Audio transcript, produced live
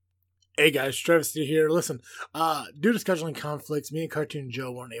Hey guys, Travis here. Listen, due to scheduling conflicts, me and Cartoon Joe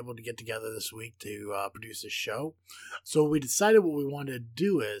weren't able to get together this week to produce a show. So we decided what we wanted to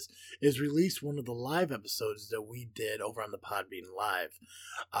do is release one of the live episodes that we did over on the Podbean Live.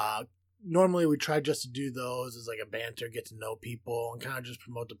 Normally we try just to do those as like a banter, get to know people, and kind of just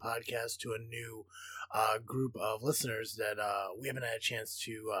promote the podcast to a new group of listeners that we haven't had a chance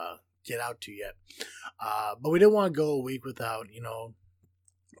to get out to yet. But we didn't want to go a week without,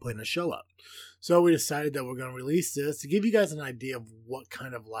 putting a show up. So we decided that we're going to release this to give you guys an idea of what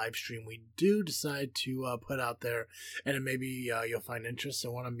kind of live stream we do decide to put out there, and then maybe you'll find interest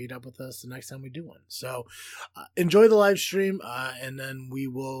and want to meet up with us the next time we do one. So enjoy the live stream, and then we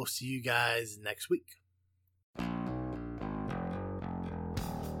will see you guys next week.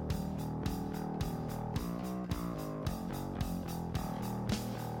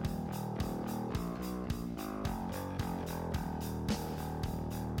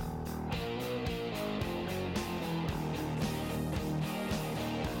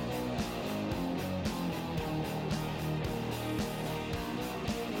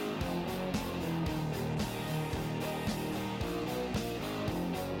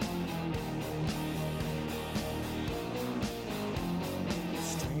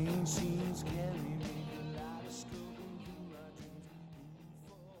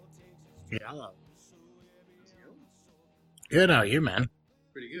 Yeah. Good out here, man.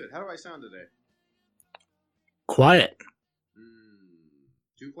 Pretty good. How do I sound today? Quiet.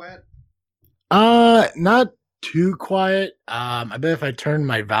 Too quiet? Not too quiet. I bet if I turned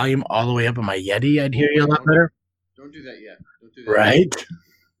my volume all the way up on my Yeti, I'd hear you a lot better. Don't do that yet. Don't do that. Right?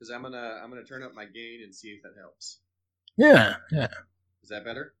 Because I'm gonna turn up my gain and see if that helps. Yeah. Is that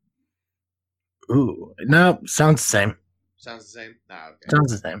better? Ooh, no, sounds the same. Sounds the same. Okay.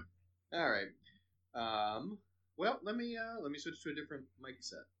 Sounds the same. All right. Well, let me switch to a different mic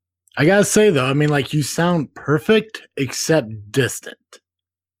set. I gotta say though, I mean, like you sound perfect except distant.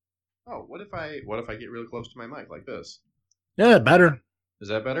 Oh, what if I get really close to my mic like this? Yeah, better. Is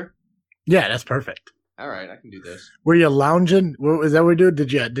that better? Yeah, that's perfect. All right, I can do this. Were you lounging? Was that what you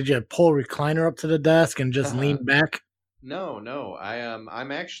did? Did you pull a recliner up to the desk and just lean back? No.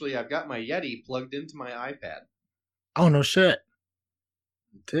 I've got my Yeti plugged into my iPad. Oh no shit.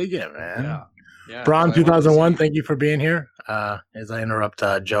 Dig it, man. Yeah. Braun 2001, thank you for being here. As I interrupt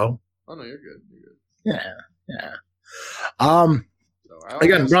Joe. Oh no, you're good. Yeah. So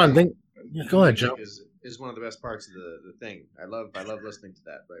again, Braun, go ahead, Joe. Is one of the best parts of the thing. I love listening to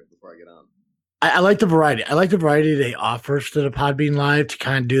that right before I get on. I like the variety. I like the variety they offer to the Podbean Live to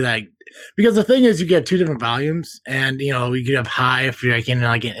kind of do that. Because the thing is, you get two different volumes, and you could have high if you're like in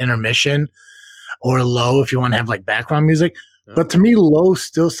like an intermission, or low if you want to have like background music. Oh. But to me, low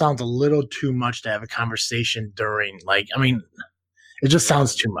still sounds a little too much to have a conversation during. Like, I mean, it just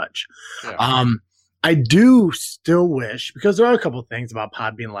sounds too much. Yeah. I do still wish, because there are a couple of things about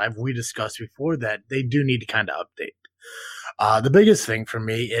Podbean Live we discussed before that they do need to kind of update. The biggest thing for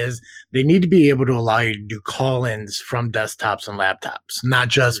me is they need to be able to allow you to do call-ins from desktops and laptops, not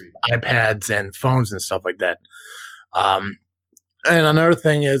just iPads and phones and stuff like that. And another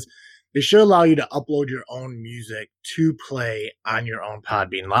thing is they should allow you to upload your own music to play on your own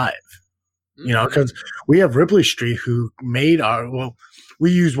Podbean Live. Because we have Ripley Street who made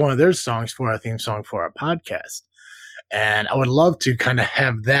we used one of their songs for our theme song for our podcast. And I would love to kind of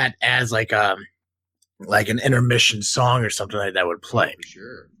have that as like an intermission song or something like that would play.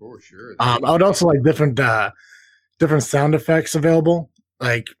 For sure. I would also like different sound effects available.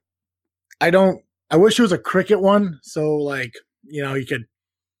 Like I wish it was a cricket one. So like, you could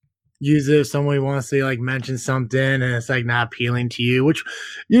use it if somebody wants to like mention something and it's like not appealing to you, which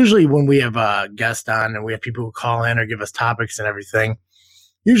usually when we have a guest on and we have people who call in or give us topics and everything,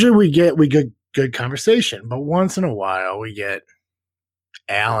 usually we get good conversation. But once in a while we get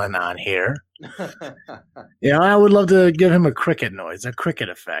Alan on here. I would love to give him a cricket noise, a cricket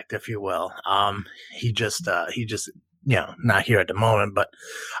effect, if you will. He just not here at the moment, but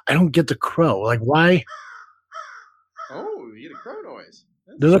I don't get the crow. Like, why? Oh, you get a crow noise.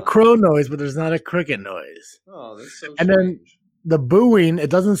 There's a crow noise, but there's not a cricket noise. Oh, that's so strange. And then the booing, it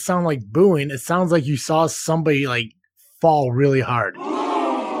doesn't sound like booing. It sounds like you saw somebody like fall really hard.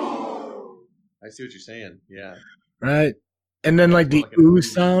 I see what you're saying. Yeah. Right. And then like the ooh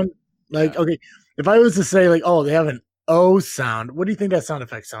sound. Like, okay, if I was to say like, oh, they have an O sound, what do you think that sound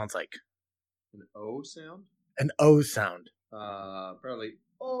effect sounds like? An O sound? An O sound. Probably.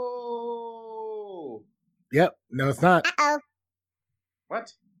 Oh. Yep. No, it's not. Uh-oh.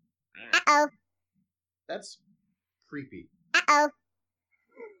 What? Uh-oh. That's creepy. Uh-oh.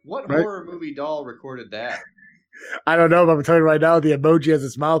 What horror movie doll recorded that? I don't know, but I'm telling you right now, the emoji has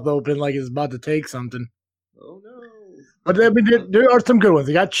its mouth open like it's about to take something. Oh no! But I mean, there are some good ones.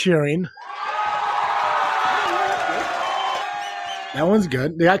 They got cheering. That one's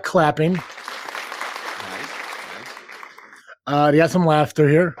good. They got clapping. Nice. They got some laughter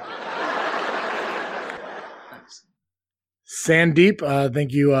here. Nice. Sandeep,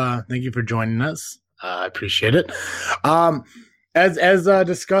 thank you for joining us. I appreciate it. As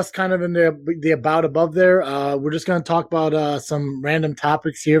discussed, kind of in the about above there, we're just going to talk about some random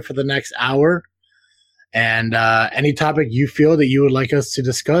topics here for the next hour, and any topic you feel that you would like us to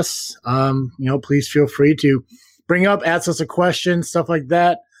discuss, please feel free to bring up, ask us a question, stuff like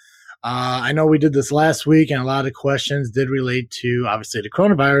that. I know we did this last week, and a lot of questions did relate to obviously the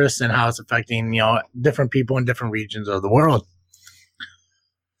coronavirus and how it's affecting different people in different regions of the world.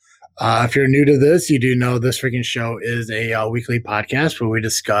 If you're new to this, you do know this freaking show is a weekly podcast where we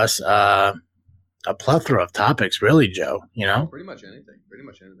discuss a plethora of topics, really, Joe. Pretty much anything.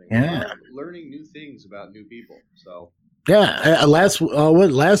 Yeah. Learning new things about new people. So yeah, last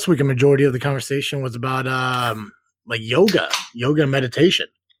week a majority of the conversation was about like yoga and meditation.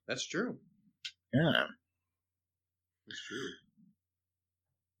 That's true. Yeah, that's true.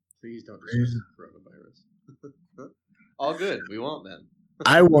 Please don't discuss coronavirus. All good. We won't then.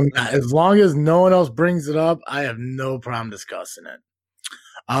 I will not. As long as no one else brings it up, I have no problem discussing it.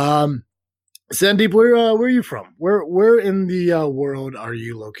 Sandeep, where are you from? Where in the world are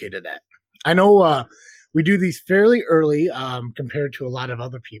you located at? I know we do these fairly early compared to a lot of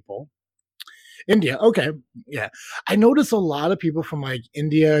other people. India, okay, yeah. I notice a lot of people from like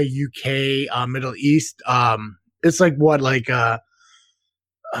India, UK, Middle East. It's like what, like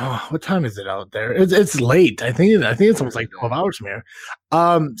what time is it out there? It's late. I think it's almost like 12 hours from here.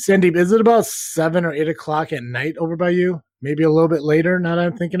 Sandeep, is it about 7 or 8 o'clock at night over by you? Maybe a little bit later. Now that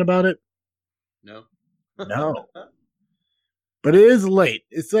I'm thinking about it. No. But it is late.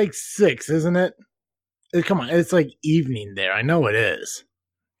 It's like 6, isn't it? Come on, it's like evening there. I know it is.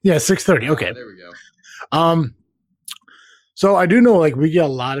 Yeah, 6:30. Okay. There we go. So I do know, like, we get a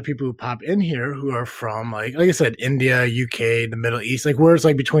lot of people who pop in here who are from, like I said, India, UK, the Middle East, like where it's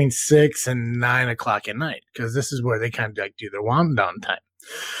like between 6 and 9 o'clock at night, because this is where they kind of like do their wind down time,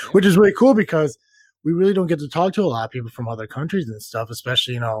 which is really cool because we really don't get to talk to a lot of people from other countries and stuff,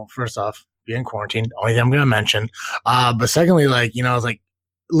 especially, first off, being quarantined, only thing I'm going to mention. But secondly, like, it's like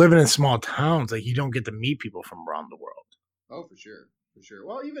living in small towns, like you don't get to meet people from around the world. Oh, for sure.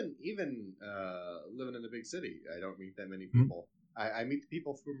 Well, even living in a big city, I don't meet that many people. Mm-hmm. I meet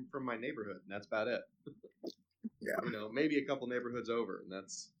people from my neighborhood, and that's about it. Yeah. Maybe a couple neighborhoods over, and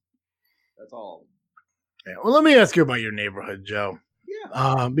that's all. Yeah. Well, let me ask you about your neighborhood, Joe.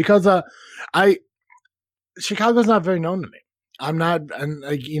 Yeah. Because Chicago's not very known to me. I'm not, and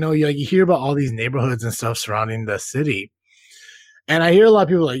like you hear about all these neighborhoods and stuff surrounding the city. And I hear a lot of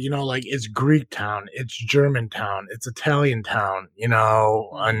people like, it's Greek town, it's German town, it's Italian town,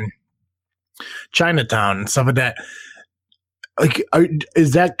 and Chinatown and stuff like that. Like,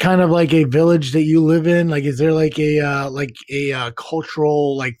 is that kind of like a village that you live in? Like, is there like a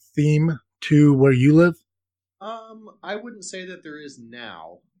cultural like theme to where you live? I wouldn't say that there is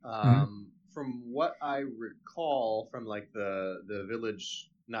now. From what I recall from like the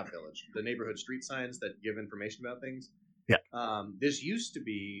neighborhood street signs that give information about things. Yeah. This used to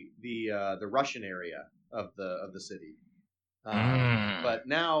be the Russian area of the city, but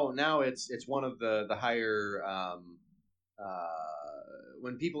now it's one of the higher.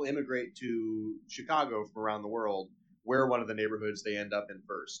 When people immigrate to Chicago from around the world, we're one of the neighborhoods they end up in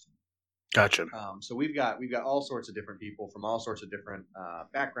first. Gotcha. So we've got all sorts of different people from all sorts of different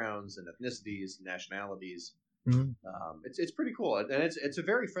backgrounds and ethnicities, and nationalities. Mm-hmm. It's pretty cool, and it's a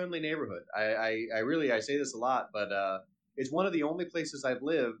very friendly neighborhood. I say this a lot, but it's one of the only places I've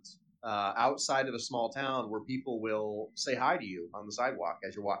lived outside of a small town where people will say hi to you on the sidewalk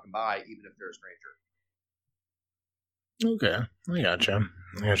as you're walking by, even if they're a stranger. Okay, I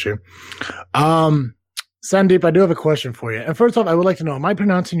got you. Sandeep, I do have a question for you. And first off, I would like to know, am I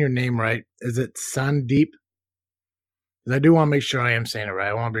pronouncing your name right? Is it Sandeep? Because I do want to make sure I am saying it right.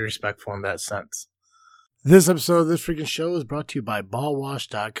 I want to be respectful in that sense. This episode of This Freaking Show is brought to you by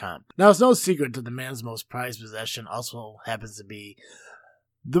BallWash.com. Now, it's no secret that the man's most prized possession also happens to be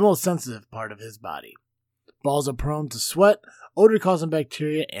the most sensitive part of his body. Balls are prone to sweat, odor-causing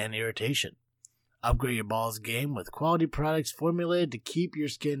bacteria, and irritation. Upgrade your balls game with quality products formulated to keep your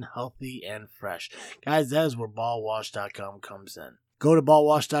skin healthy and fresh. Guys, that is where BallWash.com comes in. Go to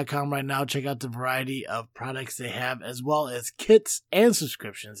BallWash.com right now. Check out the variety of products they have, as well as kits and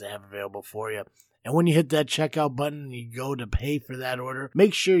subscriptions they have available for you. And when you hit that checkout button and you go to pay for that order,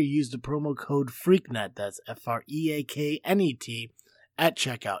 make sure you use the promo code FREAKNET, that's FREAKNET, at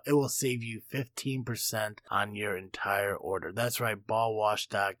checkout. It will save you 15% on your entire order. That's right,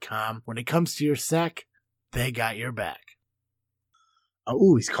 ballwash.com. When it comes to your sack, they got your back.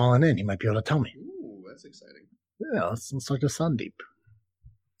 Oh, he's calling in. He might be able to tell me. Ooh, that's exciting. Yeah, let's talk to Sandeep.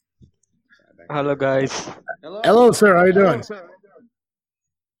 Hello, guys. Hello, sir. How are you doing?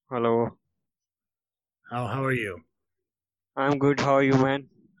 Hello. How are you? I'm good. How are you, man?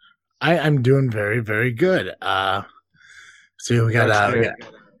 I'm doing very, very good. So we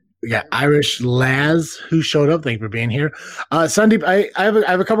got Irish Laz who showed up. Thank you for being here. Sandeep, I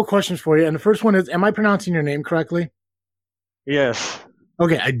have a couple questions for you. And the first one is, am I pronouncing your name correctly? Yes.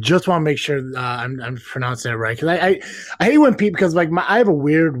 Okay, I just want to make sure I'm pronouncing it right, because I hate when people, because like I have a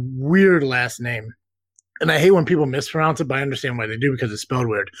weird last name, and I hate when people mispronounce it, but I understand why they do because it's spelled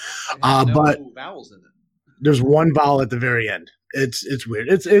weird. But vowels in it. There's one vowel at the very end. It's weird.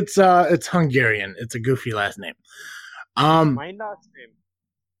 It's Hungarian. It's a goofy last name. My last name.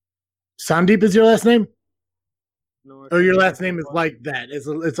 Sandeep is your last name? No. Or your last name is like that? It's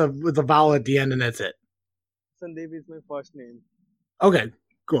a vowel at the end and that's it. Sandeep is my first name. Okay,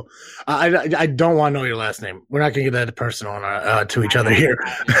 cool. I don't want to know your last name. We're not gonna get that personal to each other here.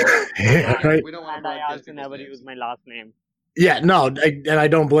 Yeah, right? We don't want And I also never use my last name. Yeah, no, and I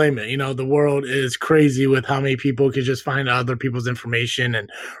don't blame it. You know, the world is crazy with how many people can just find other people's information and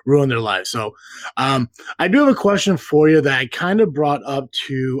ruin their lives. So I do have a question for you that I kind of brought up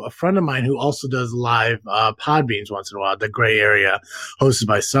to a friend of mine who also does live Podbeans once in a while, the Gray Area, hosted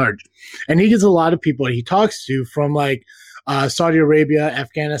by Sarge. And he gets a lot of people he talks to from like Saudi Arabia,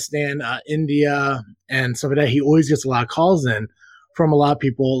 Afghanistan, India, and some of that. He always gets a lot of calls in from a lot of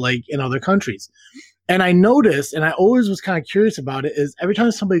people like in other countries. And I noticed, and I always was kind of curious about it, is every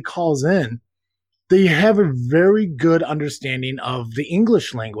time somebody calls in, they have a very good understanding of the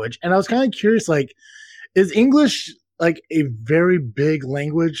English language. And I was kind of curious, like, is English like a very big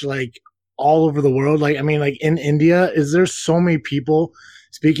language, like all over the world? Like, I mean, like in India, is there so many people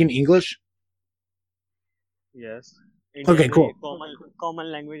speaking English? Yes. Okay, cool.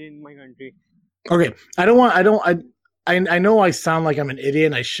 Common language in my country. Okay, I know I sound like I'm an idiot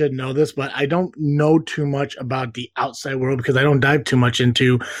and I should know this, but I don't know too much about the outside world because I don't dive too much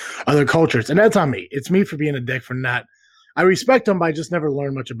into other cultures. And that's on me. It's me for being a dick for not. I respect them, but I just never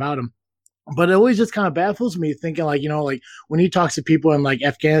learned much about them. But it always just kind of baffles me thinking like, you know, like when he talks to people in like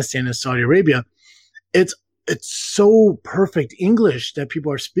Afghanistan and Saudi Arabia, it's so perfect English that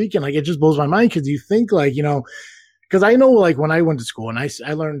people are speaking. Like it just blows my mind because you think like, you know, because I know like when I went to school and I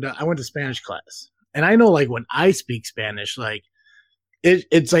learned, I went to Spanish class. And I know, like, when I speak Spanish, like,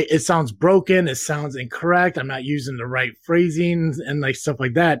 it's like, it sounds broken. It sounds incorrect. I'm not using the right phrasing and, like, stuff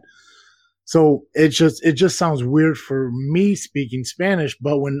like that. So it just sounds weird for me speaking Spanish.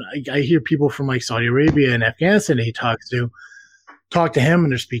 But when I hear people from, like, Saudi Arabia and Afghanistan he talks to, talk to him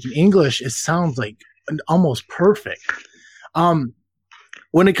and they're speaking English, it sounds, like, almost perfect.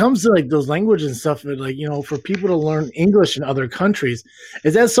 When it comes to like those languages and stuff, like, you know, for people to learn English in other countries,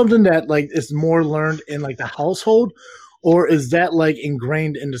 is that something that like is more learned in like the household, or is that like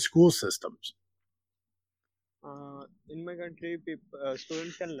ingrained in the school systems? In my country,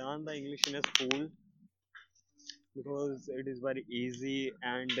 students can learn the English in a school because it is very easy,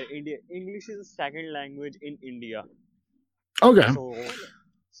 and English is a second language in India. Okay.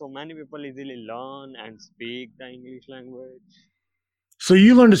 So many people easily learn and speak the English language. So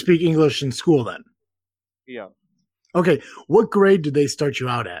you learned to speak English in school then? Yeah. Okay. What grade did they start you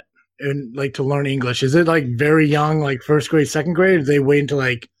out at? And like to learn English? Is it like very young, like first grade, second grade, or do they wait until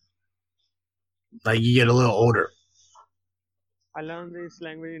like you get a little older? I learned this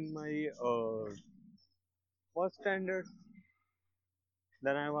language in my first standard.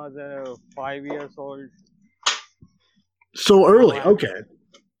 Then I was 5 years old. So early, okay.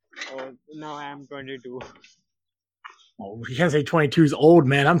 Now I am 22. Well, you can't say 22 is old,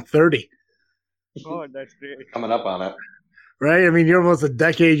 man. I'm 30. Oh, that's great. Coming up on it. Right? I mean, you're almost a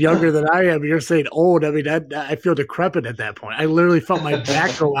decade younger than I am. You're saying old. I mean, I feel decrepit at that point. I literally felt my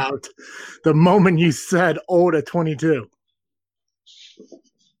back go out the moment you said old at 22.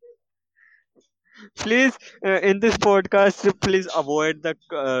 Please, in this podcast, please avoid the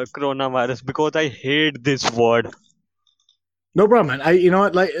coronavirus because I hate this word. No problem, man. You know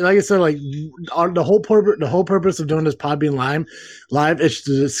what? Like I said, like the whole purpose of doing this Podbean live is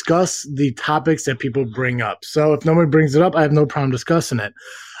to discuss the topics that people bring up. So if nobody brings it up, I have no problem discussing it.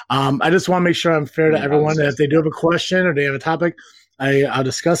 I just want to make sure I'm fair to everyone that if they do have a question or they have a topic, I'll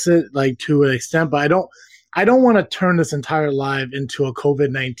discuss it like to an extent. But I don't want to turn this entire live into a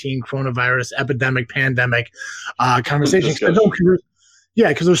COVID-19 coronavirus epidemic pandemic conversation.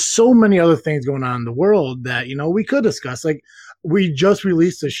 Because there's so many other things going on in the world that we could discuss. Like we just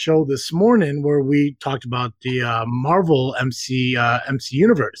released a show this morning where we talked about the Marvel MC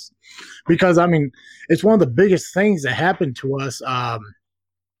universe, because I mean it's one of the biggest things that happened to us. Oh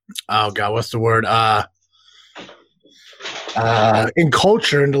God, what's the word? In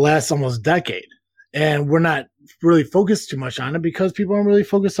culture in the last almost decade. And we're not really focused too much on it because people aren't really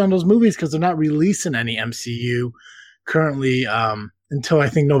focused on those movies because they're not releasing any MCU currently until I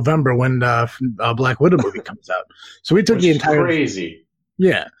think November when the Black Widow movie comes out. So we took the entire crazy.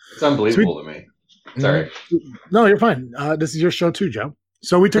 Yeah, it's unbelievable to me. Sorry. No, you're fine. This is your show too, Joe.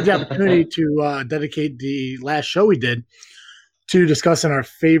 So we took the opportunity to dedicate the last show we did to discussing our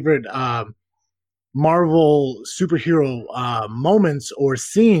favorite Marvel superhero moments or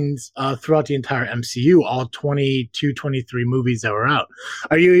scenes throughout the entire MCU, all 22, 23 movies that were out.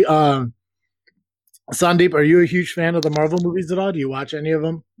 Are you, Sandeep, are you a huge fan of the Marvel movies at all? Do you watch any of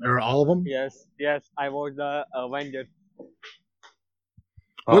them or all of them? Yes, I watched the Avengers.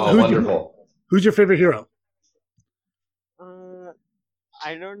 Oh, wonderful. Who's your favorite hero?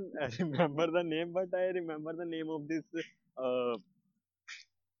 I don't remember the name, but I remember the name of this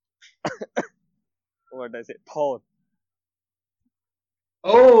what I say, Thor.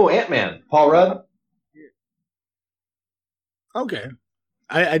 Oh, Ant-Man, Paul Rudd. Okay,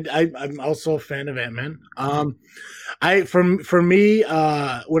 I'm also a fan of Ant-Man. For me,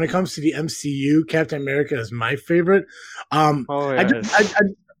 when it comes to the MCU, Captain America is my favorite. I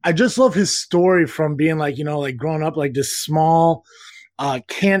just love his story from being like growing up like this small,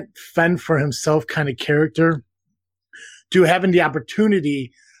 can't fend for himself kind of character, to having the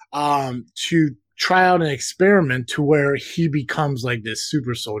opportunity to try out an experiment to where he becomes like this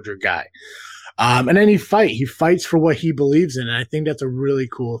super soldier guy. And then he fights for what he believes in. And I think that's a really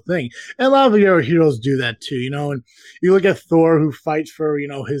cool thing. And a lot of your heroes do that too, and you look at Thor, who fights for,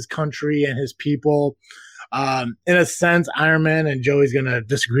 his country and his people. In a sense, Iron Man, and Joey's going to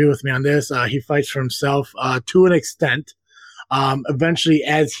disagree with me on this, he fights for himself to an extent. Eventually,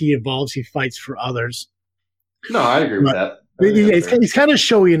 as he evolves, he fights for others. No, I agree with that. He's kind of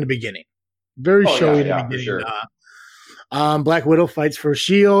showy in the beginning. Very showy in the beginning. Sure. Black Widow fights for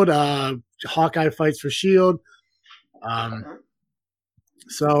S.H.I.E.L.D. Hawkeye fights for S.H.I.E.L.D.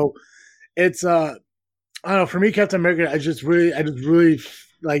 So it's I don't know, for me, Captain America, I just really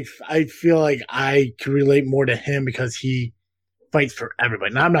like, I feel like I can relate more to him because he fights for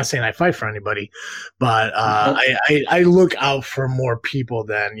everybody. Now, I'm not saying I fight for anybody, but I look out for more people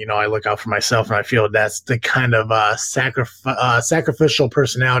than I look out for myself, and I feel that's the kind of sacrificial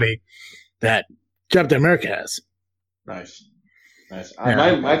personality that Captain America has. Nice.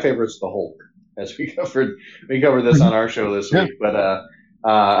 Yeah. My favorite's the Hulk, as we covered this on our show this week. But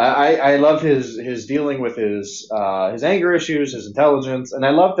I love his dealing with his anger issues, his intelligence, and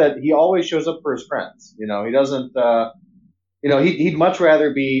I love that he always shows up for his friends. He doesn't. He'd much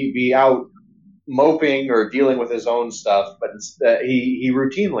rather be out moping or dealing with his own stuff, but he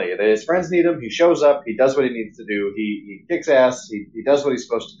routinely, his friends need him, he shows up, he does what he needs to do, he kicks ass, he does what he's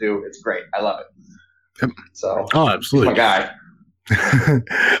supposed to do. It's great. I love it. Yep. So, absolutely, my guy.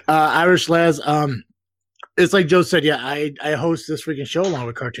 Irish Laz, it's like Joe said, I host this freaking show along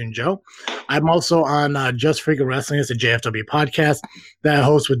with Cartoon Joe. I'm also on Just Freaking Wrestling. It's a JFW podcast that I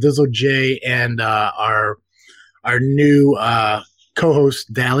host with Dizzle J and our new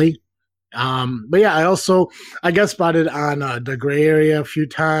co-host Dally. But yeah, I guest spotted on the Gray Area a few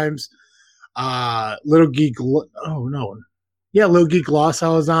times. Little Geek Little Geek Lost I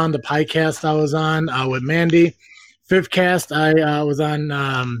was on. The Piecast I was on with Mandy. Fifth Cast I was on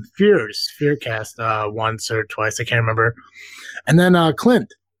Fearcast once or twice, I can't remember. And then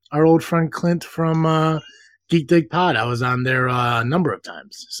Clint, our old friend Clint from Geek Dig Pod, I was on there a number of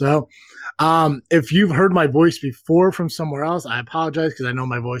times. So if you've heard my voice before from somewhere else, I apologize, because I know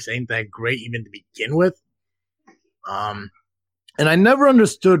my voice ain't that great even to begin with. And I never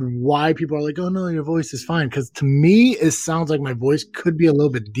understood why people are like, oh no, your voice is fine. Because to me, it sounds like my voice could be a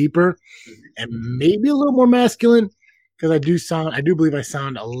little bit deeper and maybe a little more masculine. Because I do believe I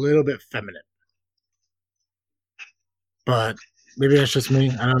sound a little bit feminine. But maybe that's just me.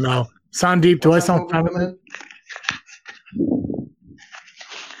 I don't know. Sandeep, do I sound feminine?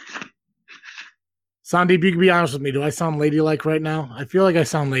 Sandeep, you can be honest with me. Do I sound ladylike right now? I feel like I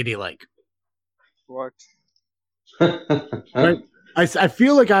sound ladylike. What? Right? I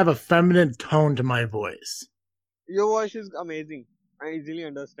feel like I have a feminine tone to my voice. Your voice is amazing. I easily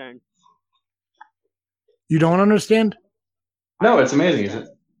understand. You don't understand? No, it's amazing.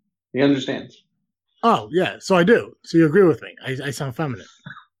 He understands. Oh yeah, so I do. So you agree with me? I sound feminine.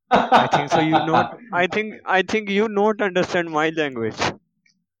 I think so. You not. I think you not understand my language.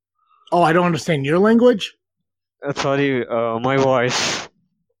 Oh, I don't understand your language. Sorry, my voice.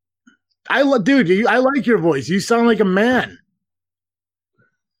 Dude, I like your voice. You sound like a man.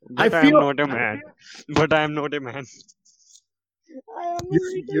 But I am not a man. But I am not a man. I am a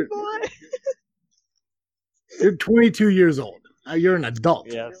You're, little boy. you're 22 years old. You're an adult.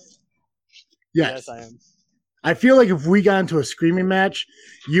 Yes. Yes. Yes, I am. I feel like if we got into a screaming match,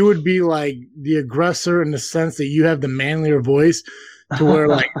 you would be like the aggressor in the sense that you have the manlier voice, to where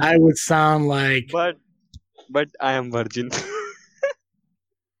like I would sound like. But I am virgin.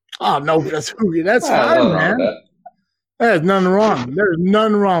 Oh no, that's There's fine, nothing wrong man. with that. There's nothing wrong. There's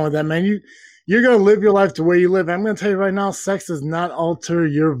nothing wrong with that, man. You're gonna live your life the way you live. I'm gonna tell you right now, sex does not alter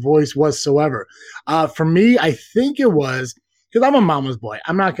your voice whatsoever. For me, I think it was because I'm a mama's boy.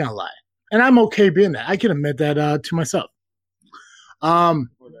 I'm not gonna lie, and I'm okay being that. I can admit that to myself. But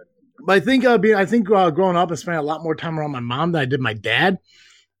I think growing up and spending a lot more time around my mom than I did my dad,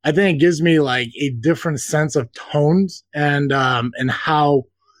 I think it gives me like a different sense of tones and how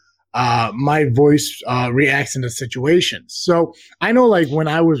my voice reacts into situations. So I know, like when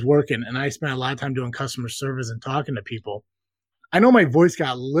I was working and I spent a lot of time doing customer service and talking to people, I know my voice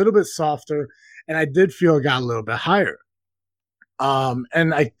got a little bit softer, and I did feel it got a little bit higher.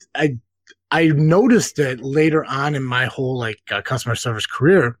 And I noticed it later on in my whole like customer service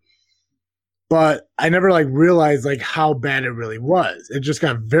career, but I never like realized like how bad it really was. It just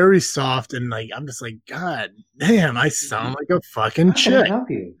got very soft, and like I'm just like, God damn, I sound like a fucking How can I chick. help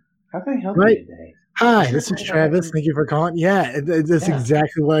you? How can I help Right. you today? Hi, this is Travis. Thank you for calling. Yeah, that's Yeah.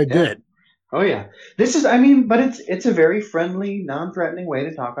 exactly what I did. Oh yeah, but it's a very friendly, non-threatening way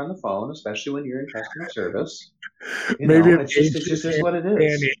to talk on the phone, especially when you're in customer service. Maybe It's just what it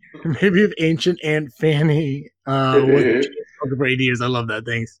is. Maybe if ancient Aunt Fanny was for 80 years. I love that.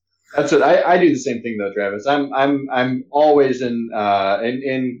 Thanks. That's what I do the same thing though, Travis. I'm always in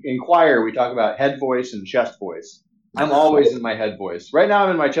choir. We talk about head voice and chest voice. I'm always in my head voice. Right now,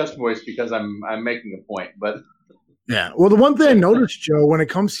 I'm in my chest voice because I'm making a point. But yeah, well, the one thing I noticed, Joe, when it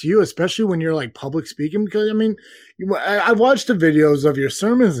comes to you, especially when you're like public speaking, because I mean, I've watched the videos of your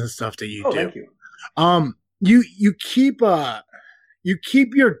sermons and stuff that you do. Thank you. You keep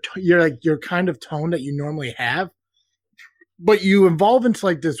your kind of tone that you normally have, but you evolve into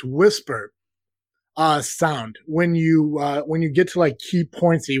like this whisper sound when you get to like key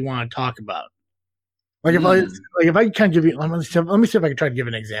points that you want to talk about. Like if I can give you, let me see if I can try to give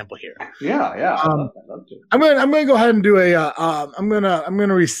an example here. Yeah. I'd love to. I'm gonna go ahead and do a. I'm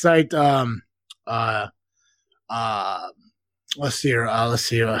gonna recite. Let's see here. Let's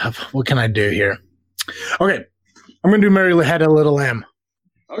see. What can I do here? Okay, I'm gonna do Mary Had a Little Lamb.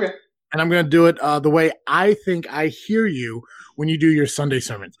 Okay. And I'm gonna do it the way I think I hear you when you do your Sunday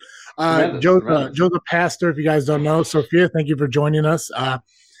sermons. Joe's a pastor. If you guys don't know, Sophia, thank you for joining us.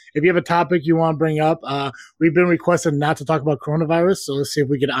 If you have a topic you want to bring up, we've been requested not to talk about coronavirus, so let's see if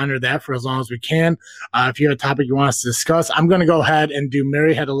we can honor that for as long as we can. If you have a topic you want us to discuss, I'm going to go ahead and do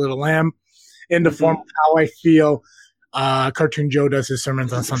Mary Had a Little Lamb in the form of how I feel Cartoon Joe does his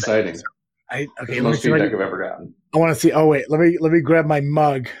sermons on Sunday. Exciting. Okay, the most feedback I've ever gotten. I want to see. Oh wait, let me grab my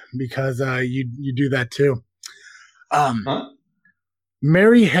mug because you do that too.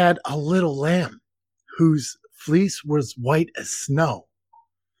 Mary had a little lamb whose fleece was white as snow.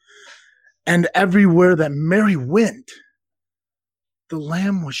 And everywhere that Mary went, the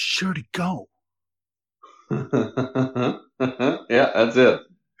lamb was sure to go. Yeah, that's it.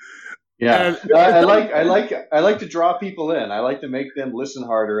 Yeah, I like to draw people in. I like to make them listen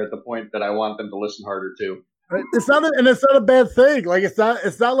harder at the point that I want them to listen harder too. It's not a bad thing. Like it's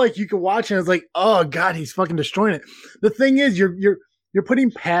not like you can watch and it's like, oh God, he's fucking destroying it. The thing is, you're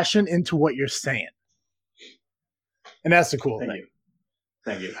putting passion into what you're saying, and that's the cool thing.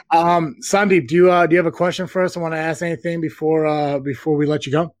 Thank you. Sandeep, do you have a question for us? I want to ask anything before we let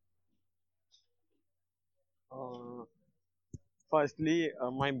you go. Firstly,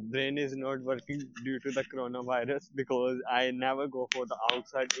 my brain is not working due to the coronavirus because I never go for the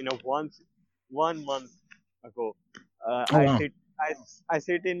outside in 1 month ago. Wow. I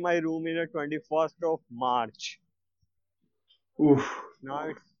sit in my room in the 21st of March. Oof.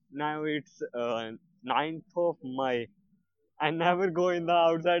 Now it's 9th of May. I never go in the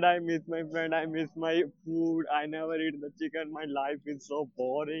outside. I miss my friend. I miss my food. I never eat the chicken. My life is so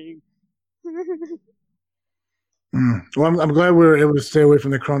boring. Well, I'm glad we were able to stay away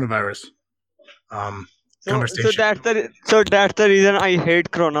from the coronavirus. Conversation. So that's the reason I hate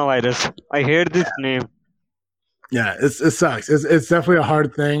coronavirus. I hate this name. Yeah, it sucks. It's definitely a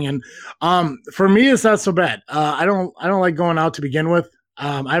hard thing, and for me, it's not so bad. I don't like going out to begin with.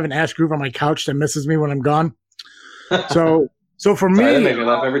 I have an ass group on my couch that misses me when I'm gone. So for Sorry, that me, makes me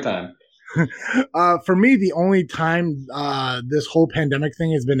laugh every time. for me, the only time this whole pandemic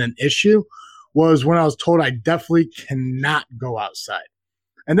thing has been an issue was when I was told I definitely cannot go outside,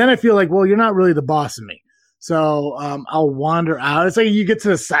 and then I feel like, well, you're not really the boss of me. So I'll wander out. It's like you get to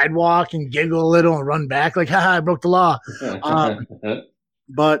the sidewalk and giggle a little and run back, like, haha, I broke the law.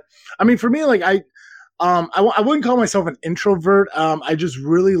 But I mean, for me, like I wouldn't call myself an introvert. I just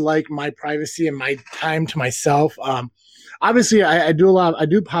really like my privacy and my time to myself. Obviously, I do a lot. I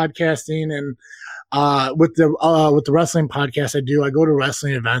do podcasting, and with the wrestling podcast, I go to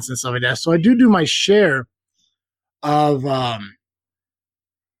wrestling events and stuff like that. So I do my share of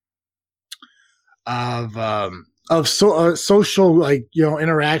social, like,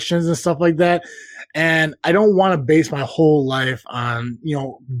 interactions and stuff like that. And I don't want to base my whole life on,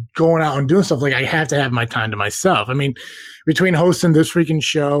 going out and doing stuff. Like, I have to have my time to myself. I mean, between hosting this freaking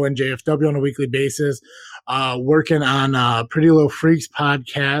show and JFW on a weekly basis, working on Pretty Little Freaks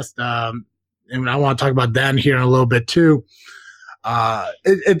podcast, and I want to talk about that here in a little bit too.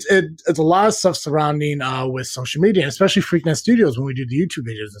 It's a lot of stuff surrounding with social media, especially Freaknet Studios when we do the YouTube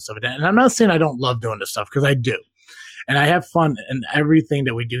videos and stuff like that. And I'm not saying I don't love doing this stuff, because I do. And I have fun in everything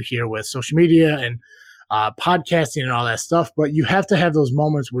that we do here with social media and podcasting and all that stuff. But you have to have those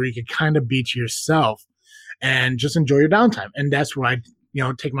moments where you can kind of be to yourself and just enjoy your downtime. And that's where I,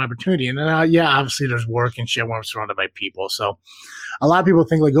 take my opportunity. And then, obviously there's work and shit when I'm surrounded by people. So a lot of people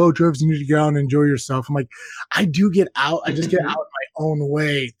think like, oh, Travis, you need to go out and enjoy yourself. I'm like, I do get out. I just get out my own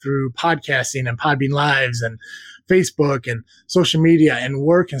way through podcasting and Podbean Lives and Facebook and social media and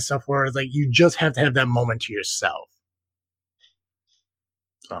work and stuff, where it's like you just have to have that moment to yourself.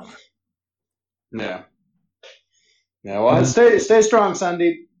 So, yeah. Well, stay strong,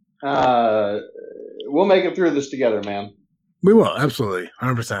 Sandeep. We'll make it through this together, man. We will, absolutely,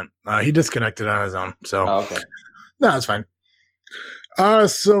 100%. He disconnected on his own, so okay. No, that's fine.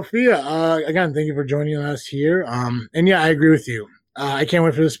 Sophia, again, thank you for joining us here. And yeah, I agree with you. I can't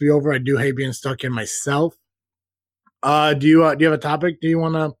wait for this to be over. I do hate being stuck in myself. Do you have a topic? Do you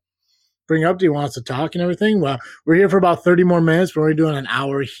want to bring up? Do you want us to talk and everything? Well, we're here for about 30 more minutes. We're only doing an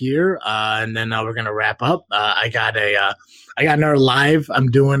hour here, and then we're gonna wrap up. I got another live I'm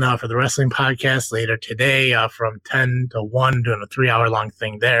doing for the wrestling podcast later today, from 10 to 1, doing a 3-hour long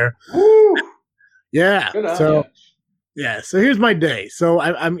thing there. Woo! Yeah. So here's my day. So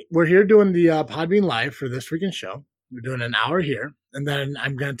we're here doing the Podbean Live for this freaking show. We're doing an hour here, and then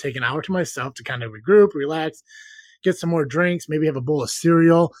I'm gonna take an hour to myself to kind of regroup, relax, get some more drinks, maybe have a bowl of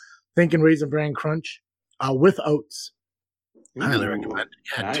cereal. Thinking Raisin Bran Crunch with oats. I highly recommend it.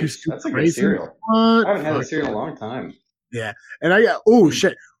 Yeah, nice. 2 scoops. That's a good cereal. I haven't had a cereal in a long time. Yeah. And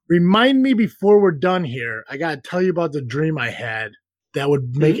shit. Remind me before we're done here. I got to tell you about the dream I had that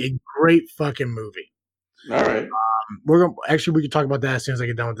would make a great fucking movie. All right. We could talk about that as soon as I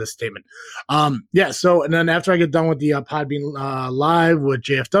get done with this statement. So, and then after I get done with the Podbean Live with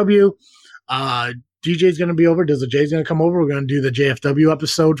JFW, DJ's going to be over. Dizzle J's going to come over. We're going to do the JFW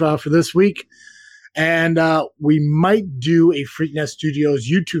episode for this week. And we might do a Freaknet Studios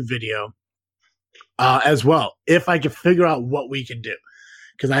YouTube video as well, if I can figure out what we can do.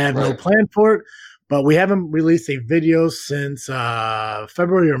 Because I have no plan for it. But we haven't released a video since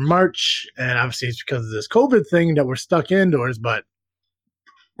February or March. And obviously it's because of this COVID thing that we're stuck indoors. But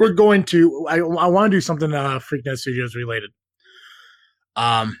we're going to, I want to do something Freaknet Studios related.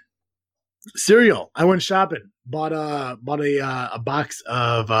 Cereal. I went shopping. Bought a box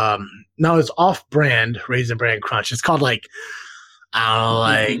of now it's off-brand Raisin Bran Crunch. It's called like,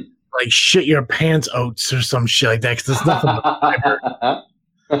 I don't know, like shit your pants oats or some shit like that, because it's nothing but fiber.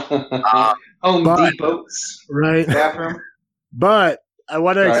 Home Depot, right? Bathroom. But I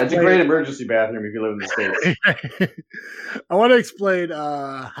want to explain. It's a great emergency bathroom if you live in the States. I want to explain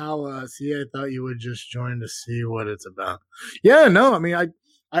how. See, I thought you would just join to see what it's about. Yeah, no, I mean, I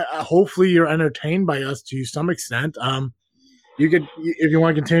hopefully you're entertained by us to some extent. You could, if you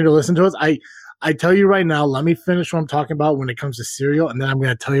want to continue to listen to us. I tell you right now, let me finish what I'm talking about when it comes to cereal, and then I'm going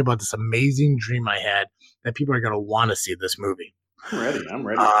to tell you about this amazing dream I had that people are going to want to see this movie. I'm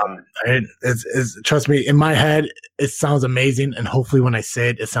ready. Trust me, in my head, it sounds amazing, and hopefully when I say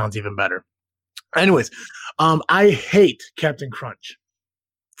it, it sounds even better. Anyways, I hate Captain Crunch.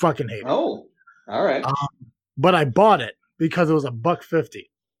 Fucking hate it. Oh, all right. But I bought it because it was $1.50.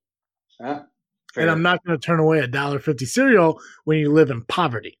 And I'm not going to turn away $1.50 cereal when you live in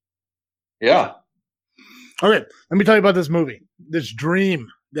poverty. Yeah. Okay, let me tell you about this movie. This dream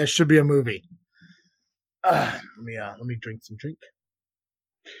that should be a movie. Let me drink some drink.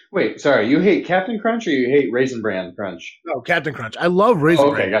 Wait, sorry. You hate Captain Crunch or you hate Raisin Bran Crunch? No, Captain Crunch. I love Raisin Oh,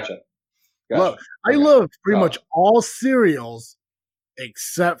 okay, Bran. gotcha. I Okay. love pretty Oh. much all cereals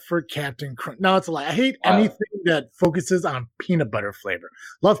except for Captain Crunch. No, it's a lie. I hate anything that focuses on peanut butter flavor.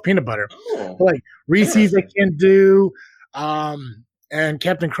 Love peanut butter. Oh. But like Reese's, I can't do. And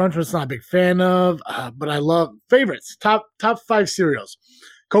Captain Crunch was not a big fan of. But I love favorites. Top 5 cereals: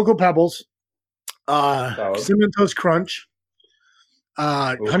 Cocoa Pebbles, Cinnamon Toast Crunch,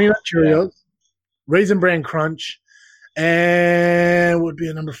 Honey Nut Cheerios, Raisin Bran Crunch, and would be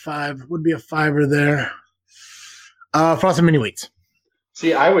a number 5. Would be a fiver there. Frosted Mini Wheats.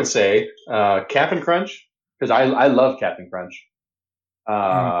 See, I would say Captain Crunch because I love Captain Crunch.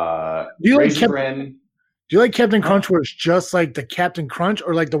 Do you Raisin like Bran? Do you like Captain Crunch where it's just like the Captain Crunch,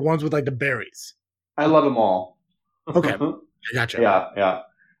 or like the ones with like the berries? I love them all. Okay, I gotcha. Yeah.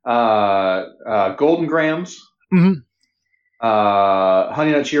 Golden Grams, Mhm.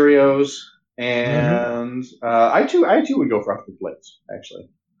 Honey Nut Cheerios, and I too would go Frosted Flakes actually.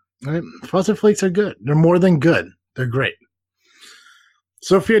 All right. Frosted Flakes are good. They're more than good. They're great.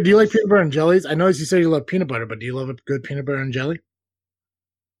 Sophia, do you like peanut butter and jellies? I know as you say you love peanut butter, but do you love a good peanut butter and jelly?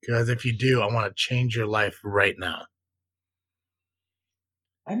 Because if you do, I want to change your life right now.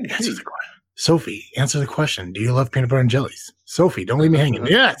 Sophie, answer the question. Do you love peanut butter and jellies? Sophie, don't leave me hanging.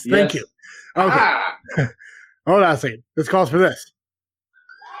 Yes, thank you. Okay. Hold on a second. This calls for this.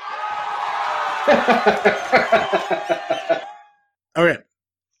 Okay.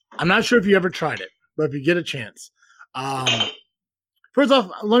 I'm not sure if you ever tried it, but if you get a chance. First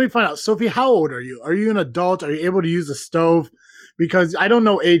off, let me find out. Sophie, how old are you? Are you an adult? Are you able to use a stove? Because I don't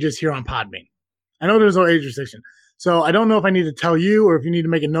know ages here on Podbean. I know there's no age restriction. So I don't know if I need to tell you or if you need to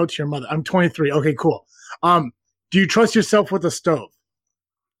make a note to your mother. I'm 23. Okay, cool. Do you trust yourself with a stove?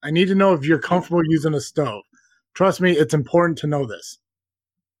 I need to know if you're comfortable using a stove. Trust me, it's important to know this.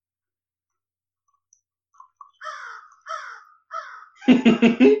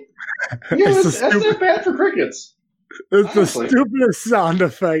 That's not bad for crickets. It's the stupidest sound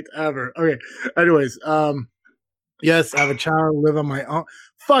effect ever. Okay. Anyways, yes, I have a child, live on my own.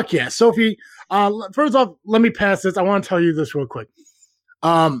 Fuck yeah. Sophie, first off, let me pass this. I want to tell you this real quick.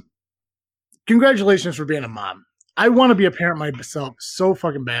 Congratulations for being a mom. I want to be a parent myself so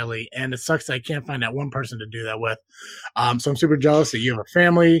fucking badly, and it sucks that I can't find that one person to do that with. So I'm super jealous that you have a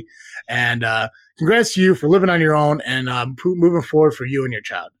family, and congrats to you for living on your own and moving forward for you and your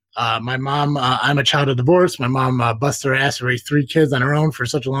child. My mom, I'm a child of divorce. My mom busted her ass to raise 3 kids on her own for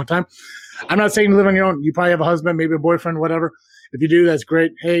such a long time. I'm not saying to live on your own. You probably have a husband, maybe a boyfriend, whatever. If you do, that's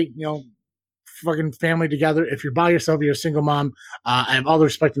great. Hey, fucking family together. If you're by yourself, you're a single mom. I have all the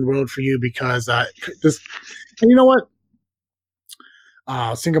respect in the world for you because this. And you know what?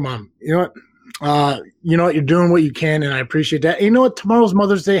 Single mom. You know what? You're doing what you can, and I appreciate that. And you know what? Tomorrow's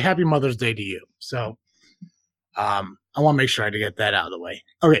Mother's Day. Happy Mother's Day to you. So, I want to make sure I get that out of the way.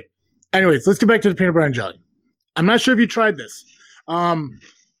 Okay. Anyways, let's get back to the peanut butter and jelly. I'm not sure if you tried this.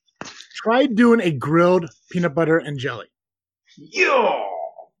 Try doing a grilled peanut butter and jelly. Yo!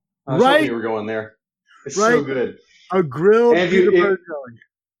 I was hoping you were going there. It's so good. A grilled peanut butter and jelly.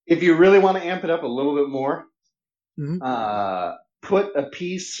 If you really want to amp it up a little bit more, mm-hmm. Put a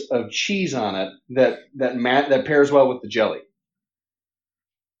piece of cheese on it that pairs well with the jelly.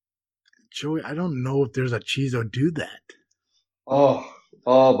 Joey, I don't know if there's a cheese that'll do that. Oh,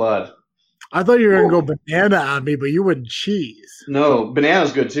 bud. I thought you were gonna go banana on me, but you went cheese. No,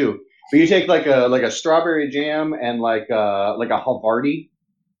 banana's good too. But you take like a strawberry jam and like a Havarti.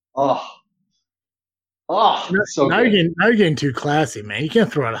 Oh, so now good. You're getting too classy, man. You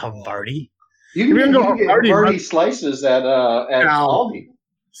can't throw out a Havarti. You can get Havarti slices at Aldi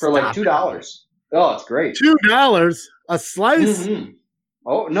for like $2. Oh, it's great. $2 a slice. Mm-hmm.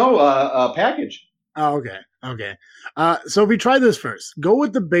 Oh no, a package. Oh, okay. So if we try this first, go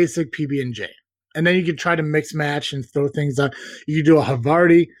with the basic PB&J, and then you can try to mix match and throw things out. You can do a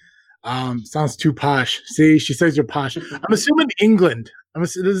Havarti. Sounds too posh. See, she says you're posh. I'm assuming England.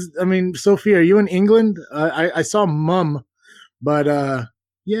 Sophia, are you in England? I saw mum, but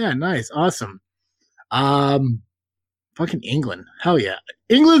yeah, nice, awesome. Fucking England, hell yeah.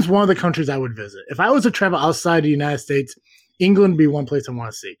 England's one of the countries I would visit if I was to travel outside the United States. England would be one place I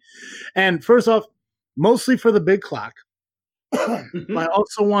want to see. And first off, mostly for the big clock, but I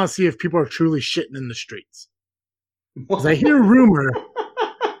also want to see if people are truly shitting in the streets. Because I hear rumor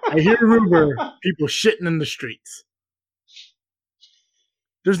people shitting in the streets.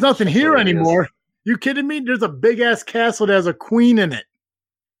 There's nothing here anymore. You kidding me? There's a big ass castle that has a queen in it.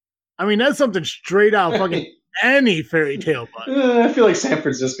 I mean, that's something straight out fucking any fairy tale book. I feel like San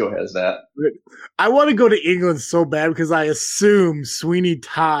Francisco has that. I want to go to England so bad because I assume Sweeney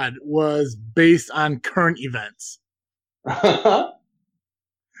Todd was based on current events. Anyway.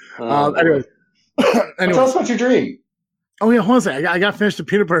 Tell us about your dream. Oh yeah, hold on a second. I got to finish the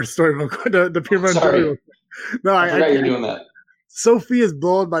peanut butter story real quick. The peanut butter story. Real quick. No, I forgot you're doing that. Sophie is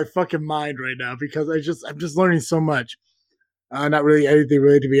blowing my fucking mind right now because I'm just learning so much. Not really anything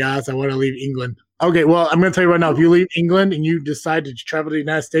really, to be honest. I want to leave England. Okay, well, I'm going to tell you right now. If you leave England and you decide to travel to the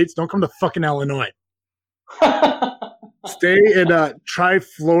United States, don't come to fucking Illinois. Stay in try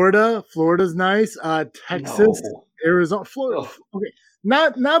Florida. Florida's nice. Texas, Arizona, Florida. Okay,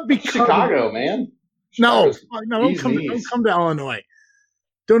 not because Chicago, man. No, don't come to Illinois.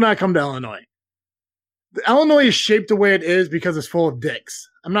 Do not come to Illinois. Illinois is shaped the way it is because it's full of dicks.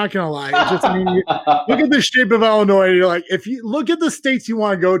 I'm not gonna lie. It's just, look at the shape of Illinois. And you're like, if you look at the states you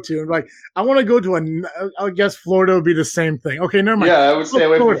want to go to, like, I want to go to I guess Florida would be the same thing. Okay, never mind. Yeah, I would stay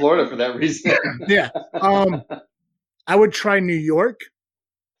away from Florida for that reason. Yeah. I would try New York.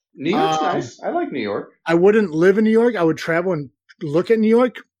 New York's nice. I like New York. I wouldn't live in New York. I would travel and look at New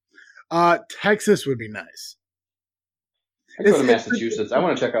York. Texas would be nice. I go to Massachusetts. I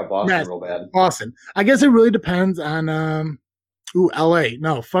want to check out Boston real bad. Boston. I guess it really depends on LA.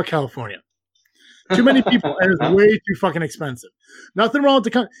 No, fuck California. Too many people and it's way too fucking expensive. Nothing wrong with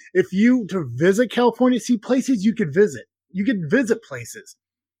the country. If you to visit California, see places you could visit. You could visit places.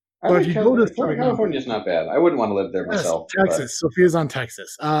 But if you go to California's not bad. I wouldn't want to live there myself. Texas. Sophia's on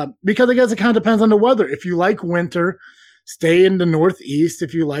Texas. Because I guess it kind of depends on the weather. If you like winter, stay in the Northeast.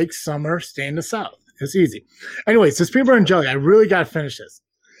 If you like summer, stay in the South. It's easy. Anyways, this peanut butter and jelly, I really got to finish this.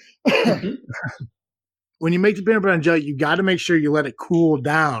 When you make the peanut butter and jelly, you got to make sure you let it cool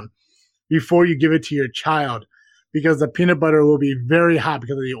down before you give it to your child because the peanut butter will be very hot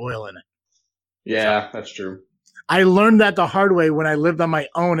because of the oil in it. Yeah, that's true. I learned that the hard way when I lived on my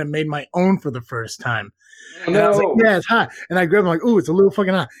own and made my own for the first time. And I was like, yeah, it's hot. And I grabbed it like, ooh, it's a little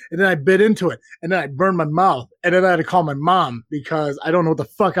fucking hot. And then I bit into it. And then I burned my mouth. And then I had to call my mom because I don't know what the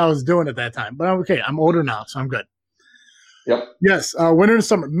fuck I was doing at that time. But I'm okay. I'm older now, so I'm good. Yep. Yes, winter and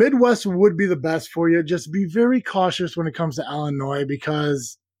summer. Midwest would be the best for you. Just be very cautious when it comes to Illinois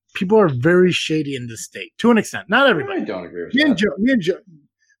because people are very shady in this state to an extent. Not everybody. I don't agree with that.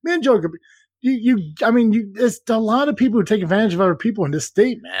 Me and Joe. It's a lot of people who take advantage of other people in this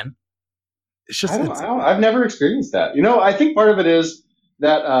state, man. It's just I've never experienced that. I think part of it is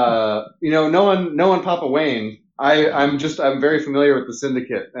that knowing Papa Wayne, I'm very familiar with the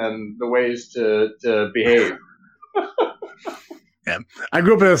syndicate and the ways to behave. Yeah, I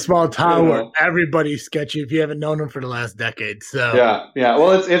grew up in a small town where everybody's sketchy if you haven't known them for the last decade. So yeah.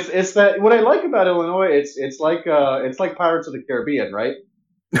 Well, it's that what I like about Illinois. It's like Pirates of the Caribbean, right?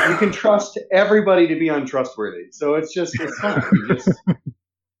 You can trust everybody to be untrustworthy. So it's fun.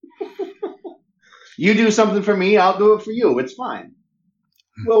 You do something for me, I'll do it for you. It's fine.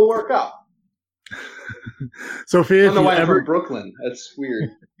 We'll work out. Sophia, I don't know why I'm from Brooklyn. That's weird.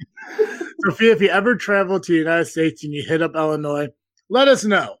 Sophia, if you ever travel to the United States and you hit up Illinois, let us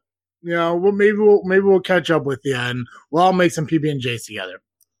know. Maybe we'll catch up with you and we'll all make some PB&Js together.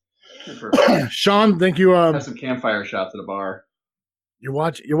 Sean, thank you. Have some campfire shots at a bar. You're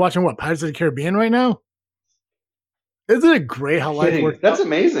watching what? Pirates of the Caribbean right now? Isn't it great how life works? That's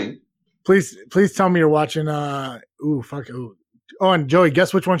amazing. Please tell me you're watching. Oh, and Joey,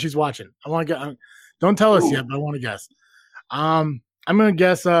 guess which one she's watching? I want to get. Don't tell us yet, but I want to guess. I'm gonna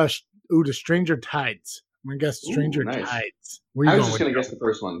guess. The Stranger Tides. I'm gonna guess Stranger Tides. I was just gonna guess the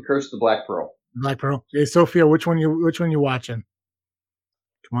first one. Curse of the Black Pearl. Black Pearl. Okay, Sophia, which one you watching?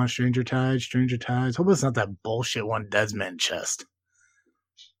 Come on, Stranger Tides. Stranger Tides. Hope it's not that bullshit one. Desmond chest.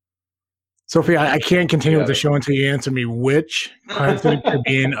 Sophia, I can't continue with the show until you answer me. Which Pirates of the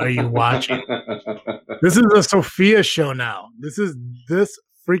Caribbean are you watching? This is a Sophia show now. This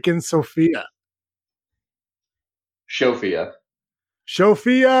freaking Sophia. Sophia.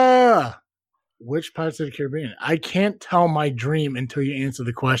 Which Pirates of the Caribbean? I can't tell my dream until you answer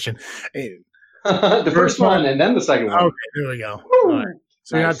the question. The first one and then the second one. Okay, there we go. All right.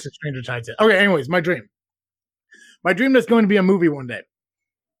 So you're not to Stranger Tides yet. Okay, anyways, my dream. My dream is going to be a movie one day.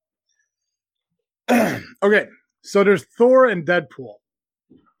 Okay, so there's Thor and Deadpool.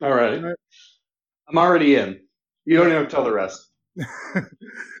 All right. I'm already in. You don't even have to tell the rest.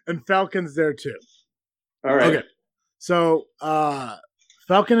 And Falcon's there too. All right. Okay, so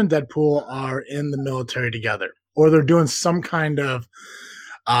Falcon and Deadpool are in the military together, or they're doing some kind of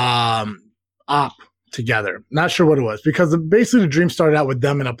op together. Not sure what it was because basically the dream started out with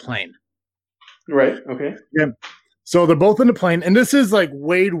them in a plane. Right. Okay. Yeah. So they're both in the plane, and this is like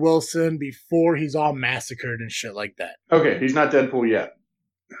Wade Wilson before he's all massacred and shit like that. Okay, he's not Deadpool yet.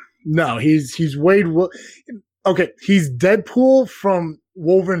 No, he's Wade. Okay, he's Deadpool from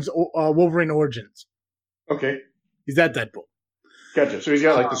Wolverine Origins. Okay, he's that Deadpool. Gotcha. So he's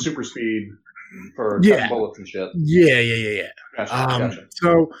got like the super speed for yeah, bullets and shit. Yeah. Gotcha.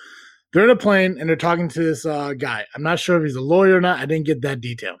 So they're in a plane and they're talking to this guy. I'm not sure if he's a lawyer or not. I didn't get that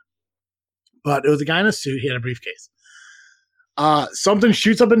detail, but it was a guy in a suit. He had a briefcase. Something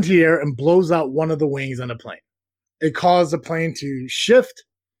shoots up into the air and blows out one of the wings on the plane. It caused the plane to shift.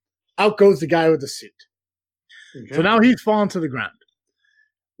 Out goes the guy with the suit. Okay. So now he's fallen to the ground.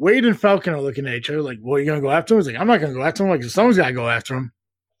 Wade and Falcon are looking at each other like, well, you going to go after him? He's like, I'm not going to go after him. Like, someone's got to go after him.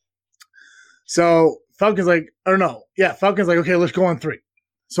 So Falcon's like, Falcon's like, okay, let's go on 3.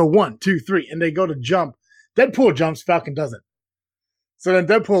 So 1, 2, 3. And they go to jump. Deadpool jumps, Falcon doesn't. So then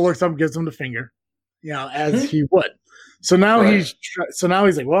Deadpool looks up and gives him the finger, as he would. So now he's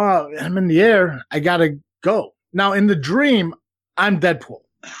like, well, I'm in the air. I got to go. Now in the dream, I'm Deadpool.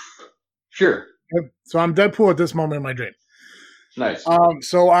 Sure. So I'm Deadpool at this moment in my dream. Nice.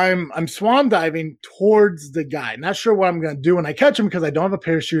 So I'm swan diving towards the guy. Not sure what I'm going to do when I catch him because I don't have a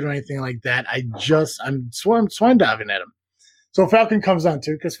parachute or anything like that. I'm swan diving at him. So Falcon comes on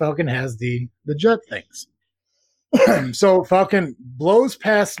too because Falcon has the jet things. So Falcon blows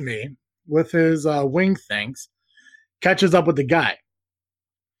past me with his wing things, catches up with the guy.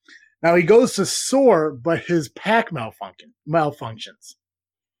 Now he goes to soar, but his pack malfunctions.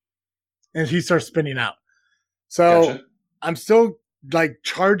 And he starts spinning out. So gotcha. I'm still like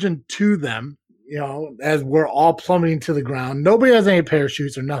charging to them, as we're all plummeting to the ground. Nobody has any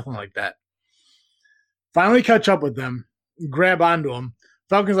parachutes or nothing like that. Finally catch up with them, grab onto them.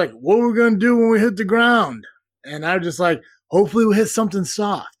 Falcon's like, what are we going to do when we hit the ground? And I'm just like, hopefully we'll hit something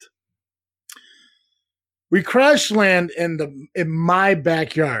soft. We crash land in my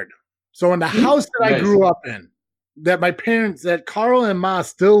backyard. So in the house that I grew up in, that Carl and Ma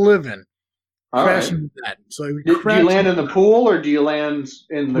still live in, crashing that. So do you land in the pool or do you land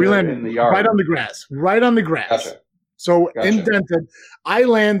in the yard? Right on the grass. Right on the grass. Gotcha. So indented.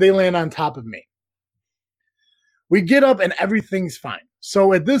 They land on top of me. We get up and everything's fine.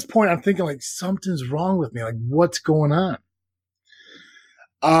 So at this point, I'm thinking like something's wrong with me. Like what's going on?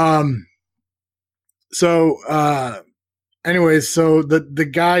 Anyways, so the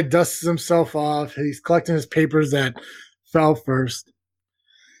guy dusts himself off. He's collecting his papers that fell first.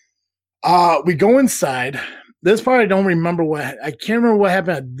 We go inside. This part I don't remember I can't remember what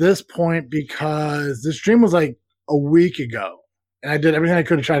happened at this point because this dream was like a week ago. And I did everything I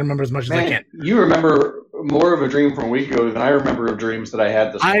could to try to remember as much as I can. You remember more of a dream from a week ago than I remember of dreams that I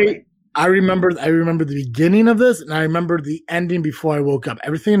had this morning. I remember the beginning of this and I remember the ending before I woke up.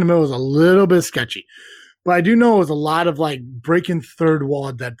 Everything in the middle was a little bit sketchy. But I do know it was a lot of like breaking third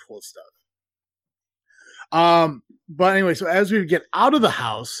wall Deadpool stuff. But anyway, so as we get out of the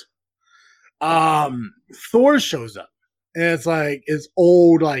house, Thor shows up. And it's like his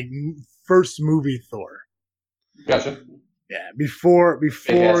old like first movie Thor. Gotcha. Yeah, before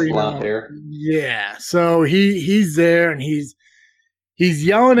hair. Yeah. So he's there and he's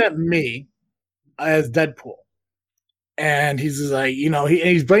yelling at me as Deadpool. And he's just like,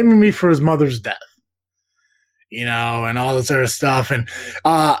 he's blaming me for his mother's death. And all this sort of stuff. And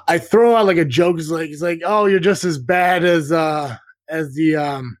I throw out like a joke. He's like, oh, you're just as bad as the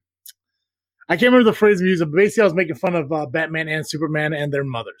I can't remember the phrase we used, but basically I was making fun of Batman and Superman and their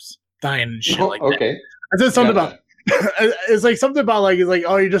mothers dying and shit like that. Okay. I said something about it's like something about like it's like,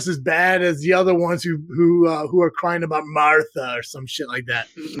 oh, you're just as bad as the other ones who are crying about Martha or some shit like that.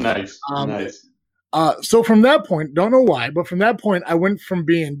 Nice. Nice. So from that point, don't know why, but from that point I went from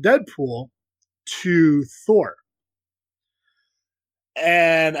being Deadpool to Thor.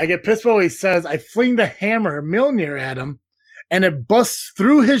 And I get pissed when he says, I fling the hammer Mjolnir at him, and it busts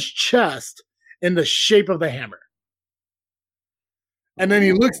through his chest in the shape of the hammer. And then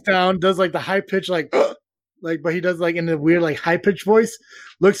he looks down, does like the high pitch, like, but he does like in the weird, like high pitch voice,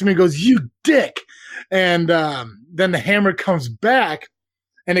 looks at me and goes, you dick. And then the hammer comes back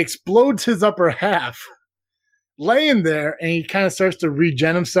and explodes his upper half, laying there. And he kind of starts to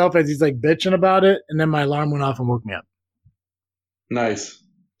regen himself as he's like bitching about it. And then my alarm went off and woke me up. Nice.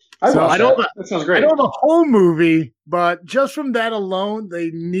 That sounds great. I don't know the whole movie, but just from that alone,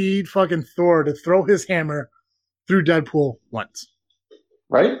 they need fucking Thor to throw his hammer through Deadpool once.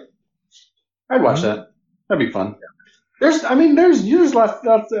 Right? I'd watch that. That'd be fun. There's enough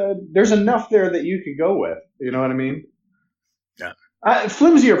there that you could go with. You know what I mean? Yeah.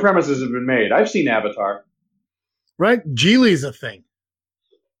 Flimsier premises have been made. I've seen Avatar. Right? Geely's a thing.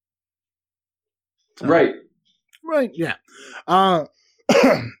 So. Right. Right? Yeah. Uh,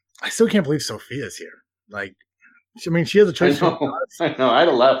 I still can't believe Sophia's here. Like, I mean, she has a I choice know. I know. I'd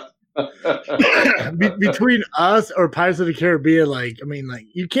have left. between us or Pirates of the Caribbean. Like, I mean, like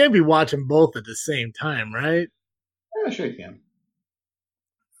you can't be watching both at the same time, right? Yeah, sure you can.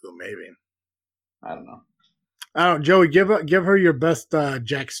 So maybe. I don't know. I don't. Joey, give her your best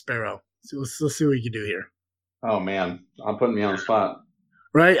Jack Sparrow. So let's see what you can do here. Oh man, I'm putting me on the spot.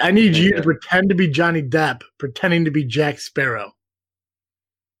 Right? I need you to Yeah. pretend to be Johnny Depp, pretending to be Jack Sparrow,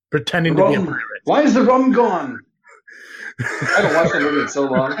 pretending to be a Rum. pirate. Why is the rum gone? I haven't watched that movie in so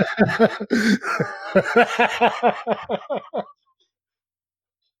long.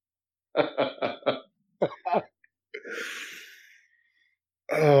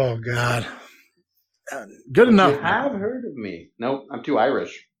 Oh God. Good enough. You have heard of me? Nope, I'm too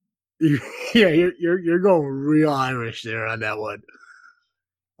Irish. Yeah, you're going real Irish there on that one.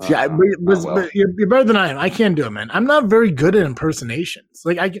 Yeah, well. but you're better than I am. I can't do it, man. I'm not very good at impersonations.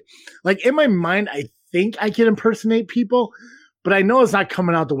 Like in my mind, I think I can impersonate people, but I know it's not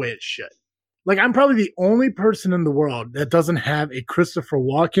coming out the way it should. Like I'm probably the only person in the world that doesn't have a Christopher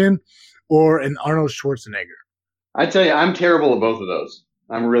Walken or an Arnold Schwarzenegger. I tell you, I'm terrible at both of those.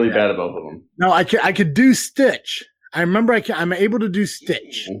 I'm really bad at both of them. No, I could do Stitch. I remember I'm able to do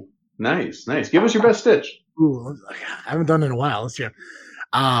Stitch. Nice. Give us your best Stitch. Ooh, I haven't done it in a while. Let's hear.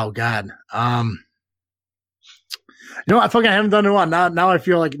 Oh God. You know what? I haven't done it in a while. Now I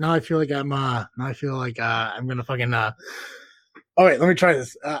feel like I'm gonna fucking all right, let me try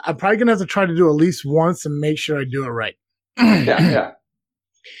this. I'm probably gonna have to try to do at least once and make sure I do it right. Yeah.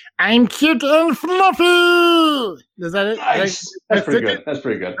 I'm cute and fluffy. Is that it? Nice. That's pretty good. That's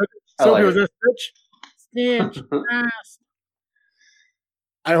pretty good. I Sophie, like was it. that Stitch?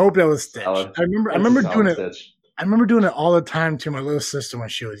 I hope that was Stitch. Solid. I remember doing it. Stitch. I remember doing it all the time to my little sister when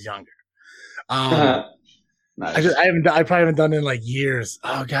she was younger. Nice. I probably haven't done it in like years.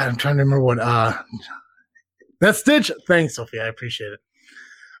 Oh God, I'm trying to remember what that Stitch. Thanks, Sophia. I appreciate it.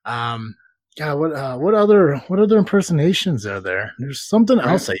 God, what other impersonations are there? There's something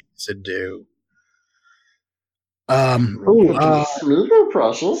else I used to do. Smoother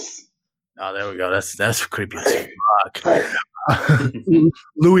process. Oh, there we go. That's creepy as fuck.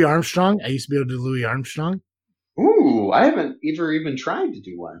 Louis Armstrong. I used to be able to do Louis Armstrong. Ooh, I haven't even tried to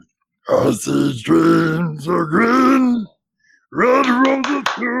do one. I see dreams are green, red roses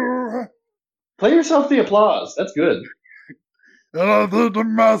too. Play yourself the applause. That's good. And I think to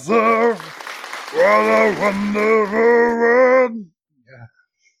myself, what a wonderful world.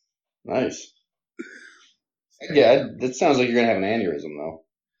 Nice. Yeah, that sounds like you're gonna have an aneurysm, though.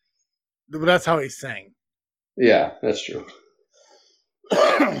 But that's how he sang. Yeah, that's true.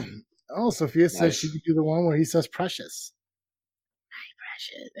 Oh, Sophia says Nice. she could do the one where he says precious.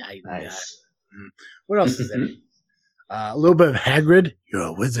 Precious. Nice. What else is there? A little bit of Hagrid. You're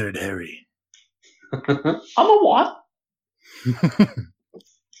a wizard, Harry. I'm a what?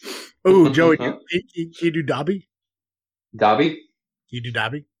 Oh, Joey, can you do Dobby? Dobby? Can you do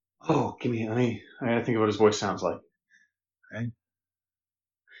Dobby? Oh, I gotta think of what his voice sounds like. Okay.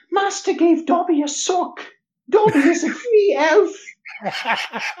 Master gave Dobby a sock. Dobby is a free elf.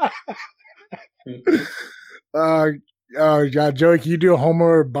 Oh God, Joey, can you do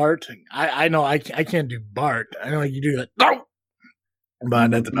Homer or Bart? I know I can't do Bart. I know you do that. No,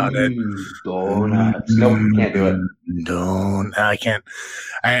 but that's about it. Donuts. Nope, can't do it. Don't. I can't.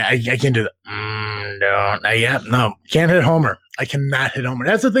 I can't do that. Don't. Yeah, no, can't hit Homer. I cannot hit Homer.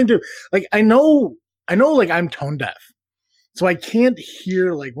 That's the thing too. Like I know. Like I'm tone deaf, so I can't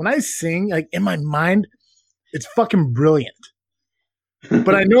hear. Like when I sing, like in my mind, it's fucking brilliant.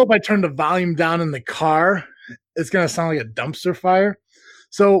 But I know if I turn the volume down in the car, it's gonna sound like a dumpster fire.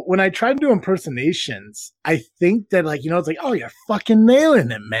 So when I try to do impersonations, I think that it's like, oh, you're fucking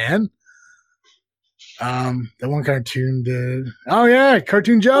nailing it, man. The one cartoon did. Oh yeah,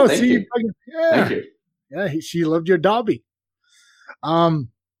 Cartoon Joe. Thank you. Thank you. Yeah, she loved your Dobby.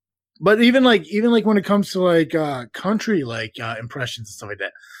 But even when it comes to country impressions and stuff like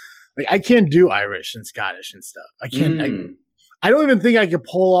that, like I can't do Irish and Scottish and stuff. I can't. I don't even think I could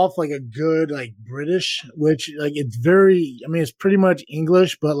pull off like a good British, which it's very. I mean, it's pretty much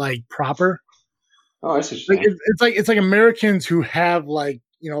English, but proper. Oh, I see what you're saying. It's like Americans who have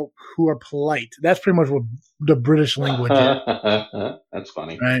who are polite. That's pretty much what the British language is. That's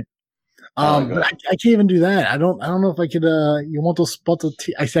funny. Right. But I can't even do that. I don't know if I could. You want those spots of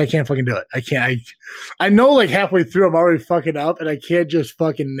tea? I say I can't fucking do it. I can't. I know halfway through I'm already fucking up, and I can't just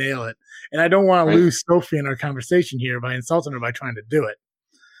fucking nail it. And I don't want to lose Sophie in our conversation here by insulting her by trying to do it.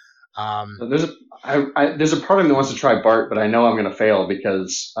 There's a part of me that wants to try Bart, but I know I'm going to fail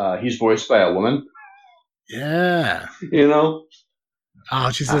because he's voiced by a woman. Yeah. You know? Oh,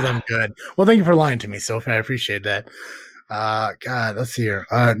 she says I'm good. Well, thank you for lying to me, Sophie. I appreciate that. God, let's see here.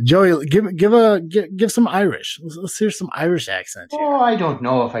 Joey, give some Irish. Let's hear some Irish accent here. Oh, I don't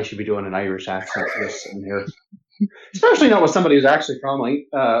know if I should be doing an Irish accent for this in here. Especially not with somebody who's actually from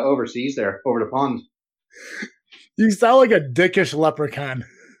overseas there, over the pond. You sound like a dickish leprechaun.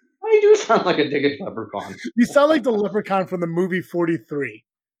 I do sound like a dickish leprechaun. You sound like the leprechaun from the movie 43.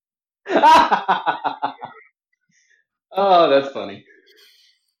 Oh, that's funny.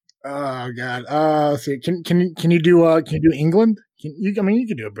 Oh God. Let's see. Can you do England? You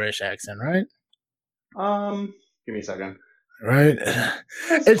can do a British accent, right? Give me a second. Right.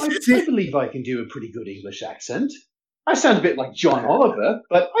 I believe I can do a pretty good English accent. I sound a bit like John Oliver,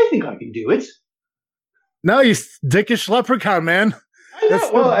 but I think I can do it. No, you dickish leprechaun, man. I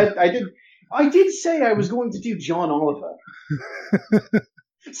know. Well, I did say I was going to do John Oliver.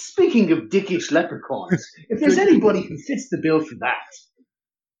 Speaking of dickish leprechauns, if there's anybody who fits the bill for that.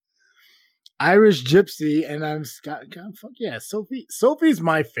 Irish Gypsy, and I'm Scott. God, fuck yeah, Sophie. Sophie's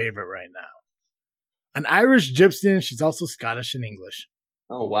my favorite right now. An Irish Gypsy, and she's also Scottish and English.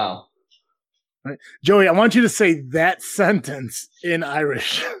 Oh wow, right, Joey, I want you to say that sentence in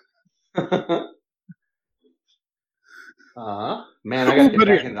Irish. Man, I gotta get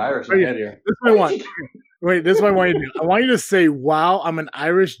back into Irish in my head here. This is what I want. Wait, this is what I want you to do. I want you to say, "Wow, I'm an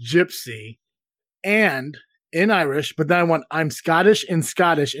Irish Gypsy," and in Irish, but then I want I'm Scottish in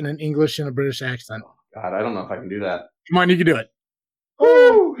Scottish and in English and a British accent. God, I don't know if I can do that. Come on, you can do it.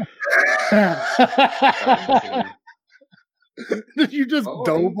 Woo! Did you just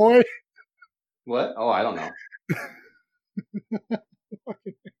doughboy? What? Oh, I don't know.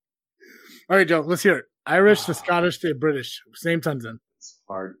 All right, Joe, let's hear it. Irish to Scottish to British. Same sentence. It's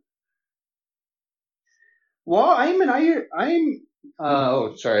hard. Well,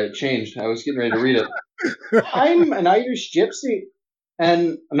 oh, sorry, it changed. I was getting ready to read it. I'm an Irish Gypsy,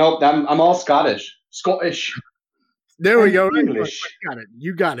 and nope, I'm all Scottish. There we go. English.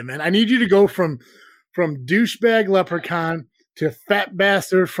 You got it, man. I need you to go from douchebag leprechaun to fat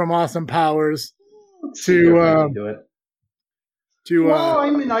bastard from Awesome Powers well,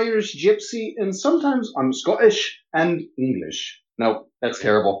 I'm an Irish Gypsy, and sometimes I'm Scottish and English. Nope, that's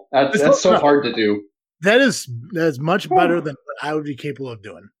terrible. That's so hard to do. That is much better than what I would be capable of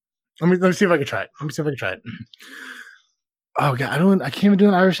doing. Let me see if I can try it. Oh God, I can't even do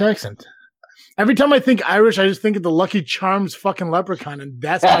an Irish accent. Every time I think Irish, I just think of the Lucky Charms fucking leprechaun, and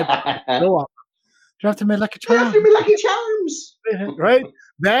that's my go off. You have to make Lucky Charms. Lucky Charms, right?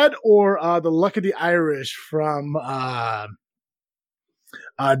 That or the Luck of the Irish from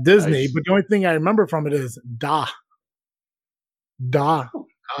Disney. Nice. But the only thing I remember from it is da. I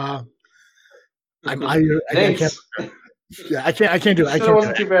can't do it. That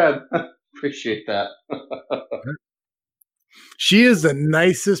wasn't too bad. Appreciate that. She is the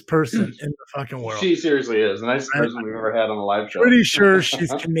nicest person in the fucking world. She seriously is the nicest person we've ever had on a live show. Pretty sure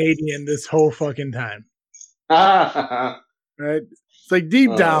she's Canadian this whole fucking time. Right? It's like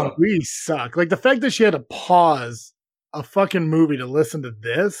deep down, we suck. Like the fact that she had to pause a fucking movie to listen to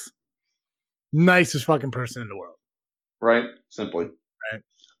this, nicest fucking person in the world. Right? Simply. Right.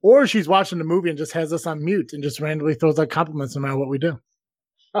 Or she's watching the movie and just has us on mute and just randomly throws out compliments no matter what we do.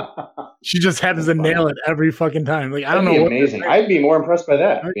 She just happens to nail it every fucking time. Like I don't know. Amazing. I'd be more impressed by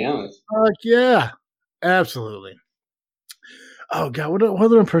that, to be honest. Yeah, absolutely. Oh God, what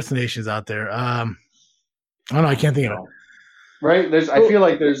other impersonations out there? I don't know. I can't think of it. Right? I feel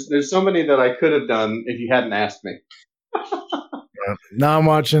like there's so many that I could have done if you hadn't asked me. Now I'm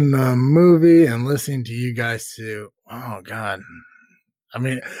watching the movie and listening to you guys too. Oh God. I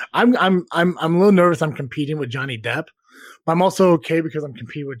mean, I'm a little nervous. I'm competing with Johnny Depp, but I'm also okay because I'm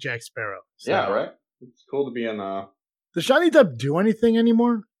competing with Jack Sparrow. So. Yeah, right. It's cool to be in. Does Johnny Depp do anything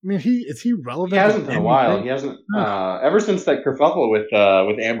anymore? I mean, is he relevant? He hasn't in a while. He hasn't ever since that kerfuffle with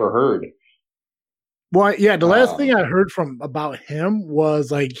Amber Heard. Well, yeah. The last thing I heard about him was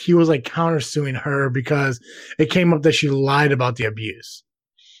like he was like countersuing her because it came up that she lied about the abuse.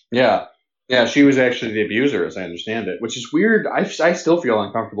 Yeah. Yeah, she was actually the abuser, as I understand it, which is weird. I still feel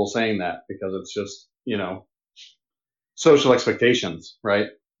uncomfortable saying that because it's just, social expectations, right?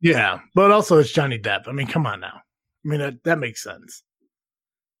 Yeah, but also it's Johnny Depp. I mean, come on now. I mean, that makes sense.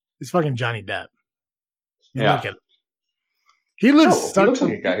 It's fucking Johnny Depp. Yeah. Look at him. He looks like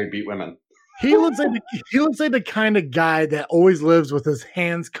a guy who beat women. He looks like the kind of guy that always lives with his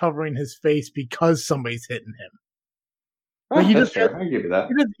hands covering his face because somebody's hitting him. Like he just fair. I give you that.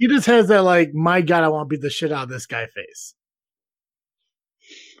 He just has that like, my God, I want to beat the shit out of this guy face.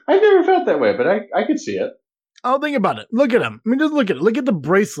 I've never felt that way, but I could see it. Oh, think about it. Look at him. I mean, just look at it. Look at the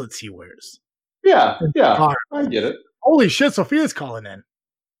bracelets he wears. Yeah, Car. I get it. Holy shit, Sophia's calling in.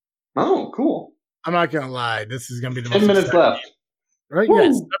 Oh, cool. I'm not gonna lie. This is gonna be the 10 most minutes exciting. left. Right?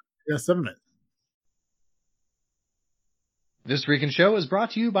 Woo. Yes, 7 minutes. This Week in Show is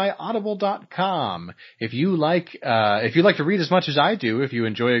brought to you by Audible.com. If you like to read as much as I do, if you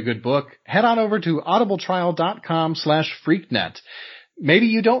enjoy a good book, head on over to audibletrial.com/freaknet. Maybe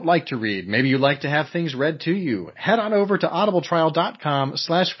you don't like to read. Maybe you like to have things read to you. Head on over to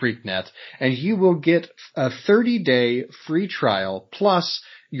audibletrial.com/freaknet and you will get a 30-day free trial plus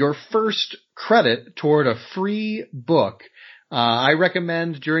your first credit toward a free book. I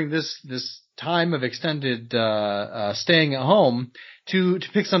recommend during this time of extended staying at home to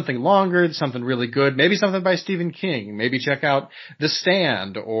pick something longer, something really good, maybe something by Stephen King. Maybe check out The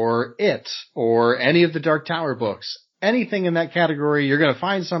Stand or It or any of the Dark Tower books. Anything in that category, you're going to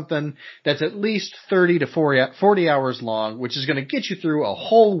find something that's at least 30 to 40 hours long, which is going to get you through a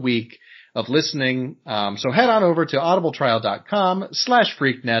whole week of listening. So head on over to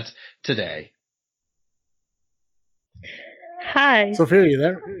audibletrial.com/freaknet today. Hi. Sophia, are you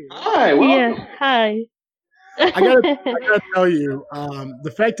there? Hi, welcome. Yeah, hi. I gotta tell you, the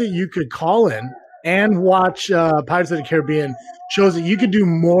fact that you could call in and watch Pirates of the Caribbean shows that you could do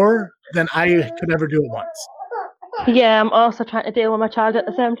more than I could ever do at once. Yeah, I'm also trying to deal with my child at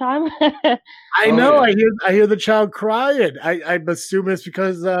the same time. I know. Yeah. I hear the child crying. I assume it's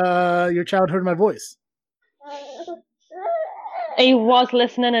because your child heard my voice. He was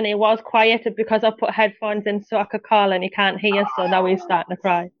listening and he was quiet because I put headphones in so I could call and he can't hear, so now he's starting to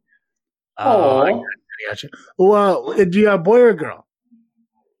cry. I gotcha. Well, do you have a boy or a girl?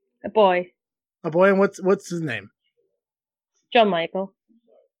 A boy. A boy, and what's his name? John Michael.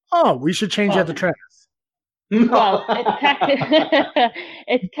 Oh, we should change that to Travis. Well,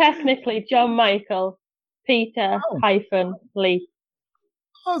 it's technically John Michael Peter -Lee.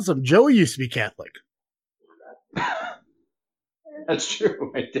 Awesome. Joey used to be Catholic. That's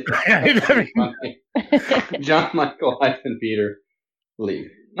true. I did. John Michael Peter Lee.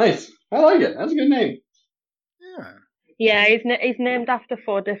 Nice. I like it. That's a good name. Yeah. Yeah, he's named after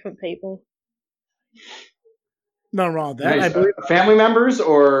 4 different people. Nothing wrong with that. Nice. I believe family members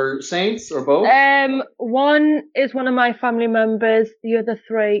or saints or both? One is one of my family members. The other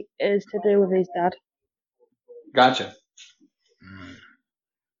 3 is to do with his dad. Gotcha.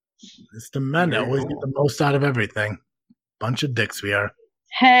 It's the men that always get the most out of everything. Bunch of dicks we are.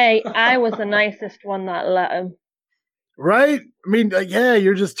 Hey, I was the nicest one that let him. Right? I mean, like, yeah,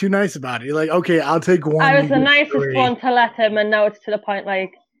 you're just too nice about it. You're like, okay, I'll take one. I was the nicest one to let him, and now it's to the point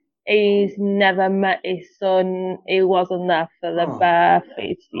like he's never met his son. He wasn't there for the birth.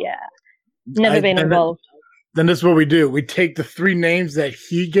 Never been involved. Then this is what we do. We take the 3 names that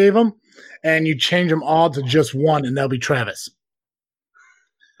he gave him, and you change them all to just one, and that'll be Travis.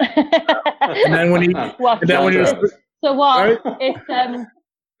 And then when he, so what? Right?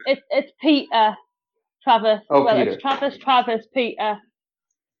 It's Peter, Travis. Oh, well, Peter. It's Travis, Peter.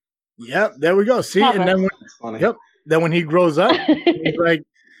 Yep, there we go. See, Travis. And then when he grows up,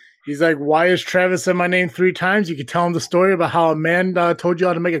 he's like, why is Travis said my name 3 times? You could tell him the story about how a man told you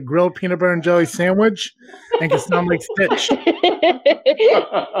how to make a grilled peanut butter and jelly sandwich and can sound like Stitch.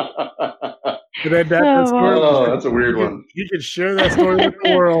 That's a weird one. You can share that story with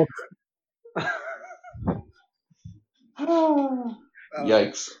the world.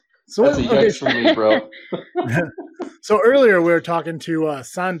 Yikes. So that's a yikes for me, bro. So earlier we were talking to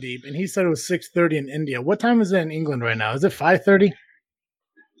Sandeep, and he said it was 6:30 in India. What time is it in England right now? Is it 5:30?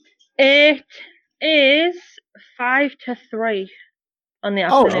 It is 5 to 3 on the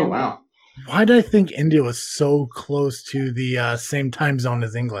afternoon. Oh, wow. Why did I think India was so close to the same time zone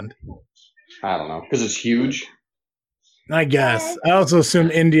as England? I don't know. Because it's huge? I guess. I also assume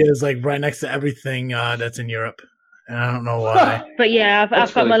India is like right next to everything that's in Europe. And I don't know why. But yeah,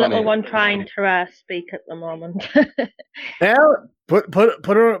 I've got my really little funny. one trying to speak at the moment. Yeah, put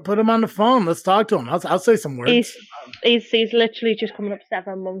him on the phone. Let's talk to him. I'll say some words. He's literally just coming up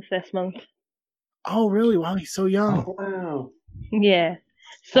 7 months this month. Oh, really? Wow, he's so young. Oh, wow. Yeah.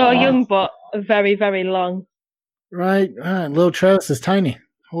 So young, but very, very long. Right. Little Travis is tiny.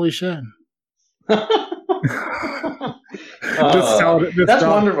 Holy shit. That's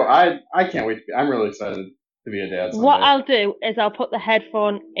wonderful. I can't wait. I'm really excited to be a dad someday. What I'll do is I'll put the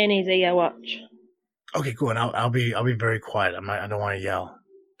headphone in his ear watch. Okay, cool. And I'll be very quiet. I don't want to yell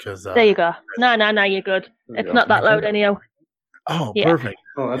because there you go. No, you're good. It's not that loud anyhow. Oh, yeah. Perfect.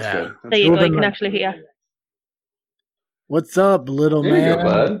 Oh, that's good. There you go. You can actually hear. What's up, little There man? you go,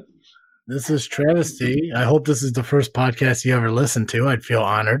 bud. This is Travis D. I hope this is the first podcast you ever listened to. I'd feel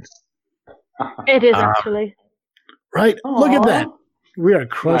honored. It is actually. Right. Aww. Look at that. We are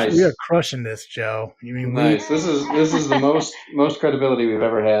crushing. Nice. We are crushing this, Joe. You mean Nice. This is the most credibility we've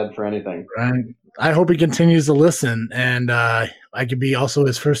ever had for anything. Right. I hope he continues to listen, and I could be also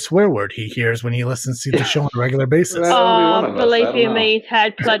his first swear word he hears when he listens to the show on a regular basis. Well, that'll be one of us. I Believe don't you know. me, he's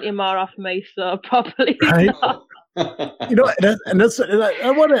had plenty more off me, so probably Right? not. You know,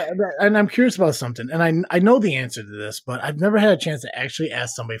 I want to, and I'm curious about something, and I know the answer to this, but I've never had a chance to actually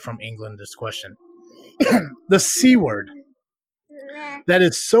ask somebody from England this question. The C word that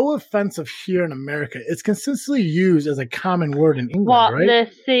is so offensive here in America, it's consistently used as a common word in England, What, right?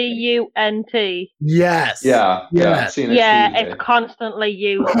 the C-U-N-T? Yes. Yeah. Yes. Yeah, it's constantly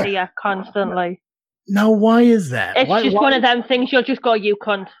used here, constantly. Now, why is that? It's why, just one of them things you'll just go, you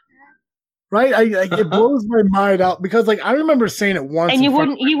cunt. right? It blows my mind out because, like, I remember saying it once, And you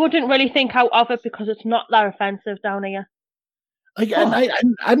wouldn't really think out of it because it's not that offensive down here. like,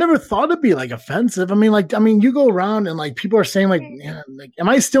 and I never thought it'd be like offensive. I mean, you go around and like people are saying like, yeah, like, am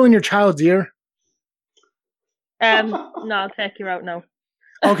I still in your child's ear? No, I'll take you out now.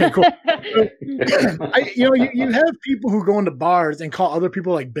 Okay, cool. You have people who go into bars and call other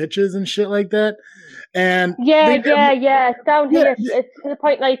people like bitches and shit like that, and Yeah. Down here, it's to the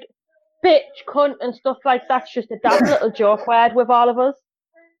point like bitch, cunt, and stuff like that's just a damn little joke word with all of us.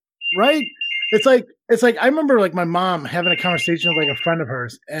 right? It's like I remember like my mom having a conversation with like a friend of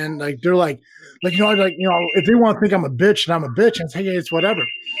hers, and like they're like if they want to think I'm a bitch and I'm a bitch, and say hey, it's whatever.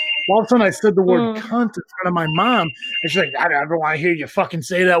 All of a sudden, I said the word cunt in front of my mom, and she's like, I never want to hear you fucking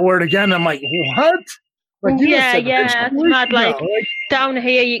say that word again. I'm like, what? Like, you just said bitch. It's mad. Like down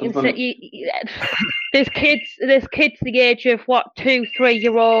here, you can see there's kids the age of 2, 3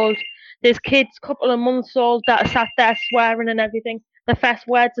 year old. There's kids, couple of months old that are sat there swearing and everything. The first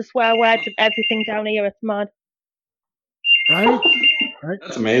words are swear words of everything down here. It's mad. Right?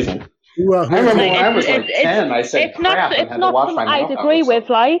 That's amazing. Well, I remember when I was like 10, I said crap and had to wash my mouth out. I'd agree with,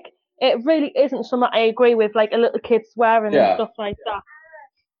 like, it really isn't something I agree with, like a little kid swearing and stuff like that.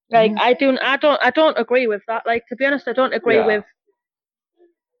 Like, I don't agree with that. Like, to be honest, I don't agree with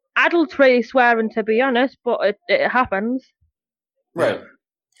adults really swearing, to be honest, but it happens. Right.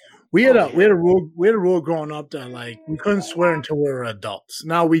 We had a rule growing up that like we couldn't swear until we were adults.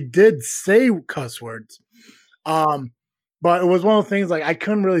 Now we did say cuss words, but it was one of the things like I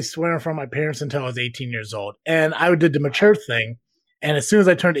couldn't really swear in front of my parents until I was 18 years old, and I did the mature thing. And as soon as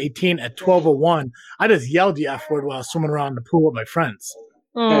I turned 18 at 12:01, I just yelled the F word while I was swimming around the pool with my friends.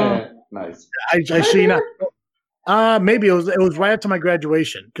 Nice. I see not. Maybe it was right after my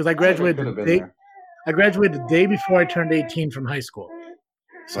graduation because I graduated the day before I turned 18 from high school.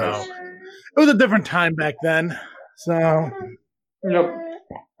 So it was a different time back then. So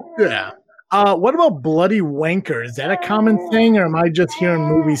yeah. What about bloody wanker? Is that a common thing, or am I just hearing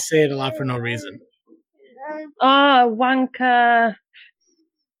movies say it a lot for no reason? Wanker.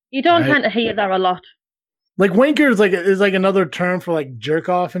 You don't tend to hear that a lot. Like wanker is like another term for like jerk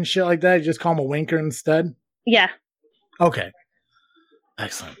off and shit like that. You just call them a wanker instead. Yeah. Okay.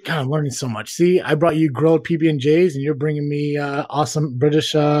 Excellent. God, I'm learning so much. See, I brought you grilled PB&Js, and you're bringing me awesome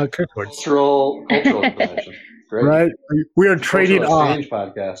British curse words. Cultural information. Great. Right? We are trading off.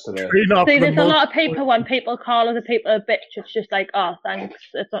 Podcast today. See, there's a lot of people when people call other people a bitch, it's just like, oh, thanks.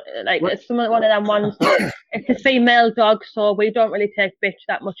 It's not, like it's one of them ones. It's a female dog, so we don't really take bitch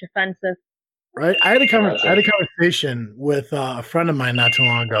that much offensive. Right? I had a conversation with a friend of mine not too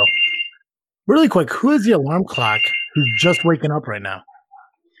long ago. Really quick, who is the alarm clock who's just waking up right now?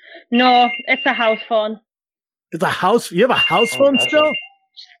 No, it's a house phone. It's a house? You have a house phone still?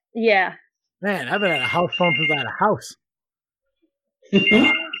 Yeah. Man, I haven't had a house phone since I had a house.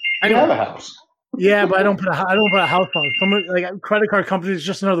 I have a house. Yeah, but I don't put a house phone. Some like credit card companies is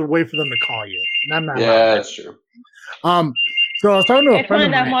just another way for them to call you, and I'm not. Yeah, that's true. So I was talking to a friend of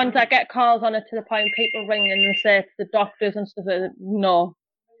mine. It's one of them ones that get calls on it to the point people ring and they say it's the doctors and stuff. No,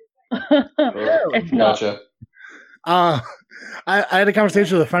 it's not. Gotcha. I had a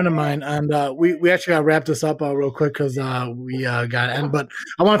conversation with a friend of mine, and we actually got to wrap this up real quick because we got to end. But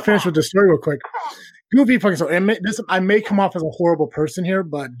I want to finish with the story real quick. Goofy fucking story. I may come off as a horrible person here,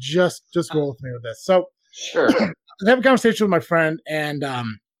 but just roll with me with this. So, sure. I have a conversation with my friend, and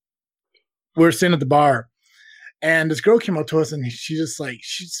we were sitting at the bar, and this girl came up to us, and she just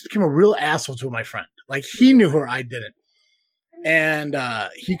became a real asshole to my friend. Like he knew her, I didn't. And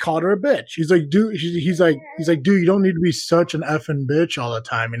he called her a bitch. He's like, dude, he's like, dude, you don't need to be such an effing bitch all the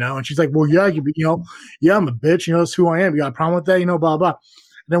time, you know? And she's like, well, yeah, yeah, I'm a bitch, that's who I am. You got a problem with that, blah, blah. And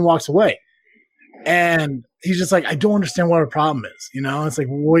then walks away. And he's just like, I don't understand what her problem is, It's like,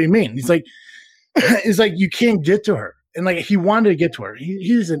 well, what do you mean? He's like, you can't get to her. And like, he wanted to get to her.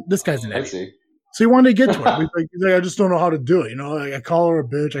 This guy's an idiot. So he wanted to get to her. He's like, I just don't know how to do it. You know, like, I call her a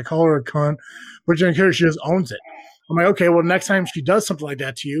bitch, I call her a cunt, but you don't care. She just owns it. I'm like, okay, well, next time she does something like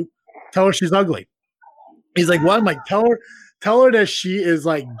that to you, tell her she's ugly. He's like, what? I'm like, tell her that she is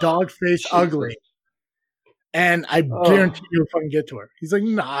like dog face ugly. And I guarantee you'll fucking get to her. He's like,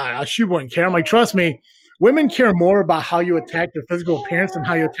 nah, she wouldn't care. I'm like, trust me, women care more about how you attack their physical appearance than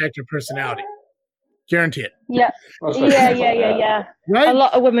how you attack their personality. Guarantee it. Yeah. Yeah. Right? A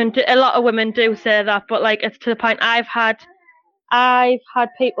lot of women do say that, but like it's to the point I've had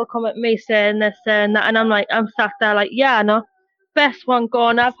people come at me saying this and that, and I'm like, I'm sat there like, yeah, I know. Best one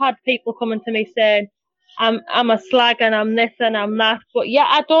going. I've had people coming to me saying I'm a slag and I'm this and I'm that. But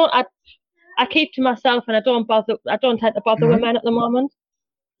yeah, I keep to myself and I don't tend to bother women at the moment.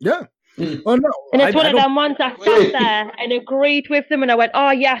 Yeah. Oh no. And it's one of them ones I sat there and agreed with them and I went,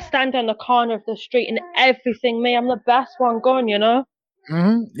 oh yeah, stand on the corner of the street and everything me. I'm the best one going, you know?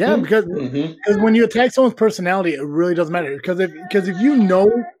 Mm-hmm. Yeah, because when you attack someone's personality, it really doesn't matter. Because if you know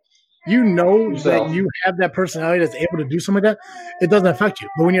that you have that personality that's able to do something like that, it doesn't affect you.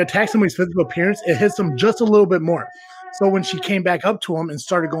 But when you attack somebody's physical appearance, it hits them just a little bit more. So when she came back up to him and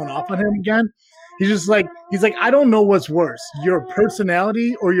started going off on him again, he's like, I don't know what's worse, your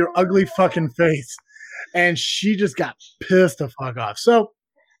personality or your ugly fucking face. And she just got pissed the fuck off. So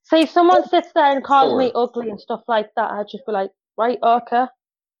if someone sits there and calls me ugly and stuff like that, I'd just be like, right, okay.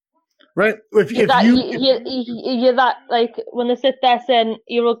 Right. You're that, like, when they sit there saying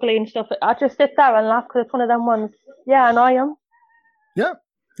you're ugly and stuff, I just sit there and laugh because it's one of them ones. Yeah, and I am. Yeah.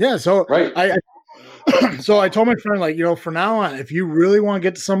 Yeah. So right. So I told my friend, like, you know, from now on, if you really want to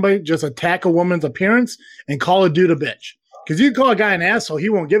get to somebody, just attack a woman's appearance and call a dude a bitch. Because you call a guy an asshole, he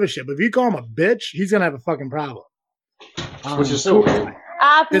won't give a shit. But if you call him a bitch, he's gonna have a fucking problem. Which is so weird.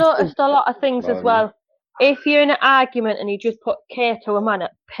 I've noticed a lot of things as well. If you're in an argument and you just put K to a man,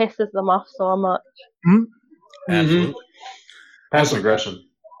 it pisses them off so much. Absolutely. Passive aggression.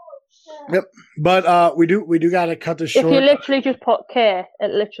 Yep. But we do gotta cut this short. If you literally just put K,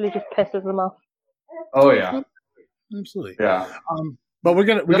 it literally just pisses them off. Oh yeah. Absolutely. Yeah. But we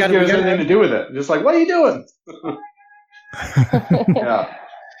got anything to do with it. Just like, what are you doing? Yeah.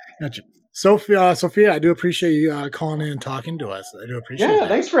 Gotcha. Sophia, I do appreciate you calling in and talking to us. I do appreciate it. Yeah,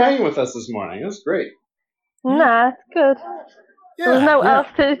 thanks for hanging with us this morning. It was great. Nah, it's good. Yeah, There's no else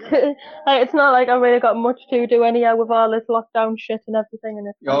to like, it's not like I really got much to do anyhow with all this lockdown shit and everything.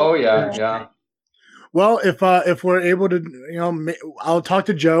 And yeah. Well, if we're able to, you know, I'll talk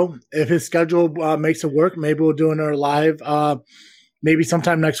to Joe. If his schedule makes it work, maybe we'll do another live. Maybe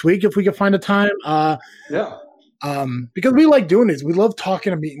sometime next week if we can find a time. Yeah. Because we like doing this. We love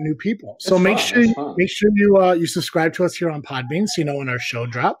talking and meeting new people. So make sure you subscribe to us here on Podbean so you know when our show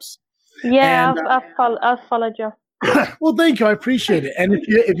drops. Yeah, I'll follow Joe. Well, thank you. I appreciate it. And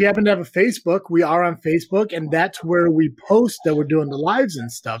if you happen to have a Facebook, we are on Facebook, and that's where we post that we're doing the lives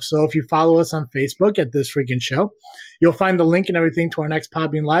and stuff. So if you follow us on Facebook at This Freaking Show, you'll find the link and everything to our next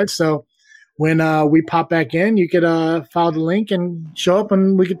Podbean Live. So when we pop back in, you could follow the link and show up,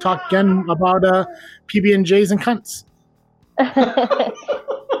 and we could talk again about PB&Js and cunts.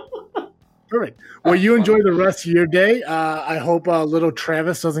 Perfect. Well, you enjoy the rest of your day. I hope little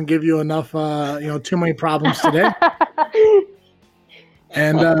Travis doesn't give you enough, too many problems today.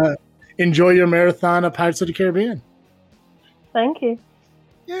 And enjoy your marathon of Pirates of the Caribbean. Thank you.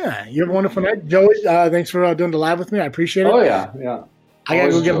 Yeah, you have a wonderful night, Joey. Thanks for doing the live with me. I appreciate it. Oh yeah. I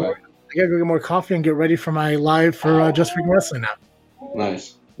gotta go get more coffee and get ready for my live for Just Freaking Wrestling now.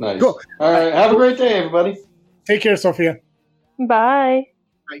 Nice. Cool. All right. Have a great day, everybody. Take care, Sophia. Bye.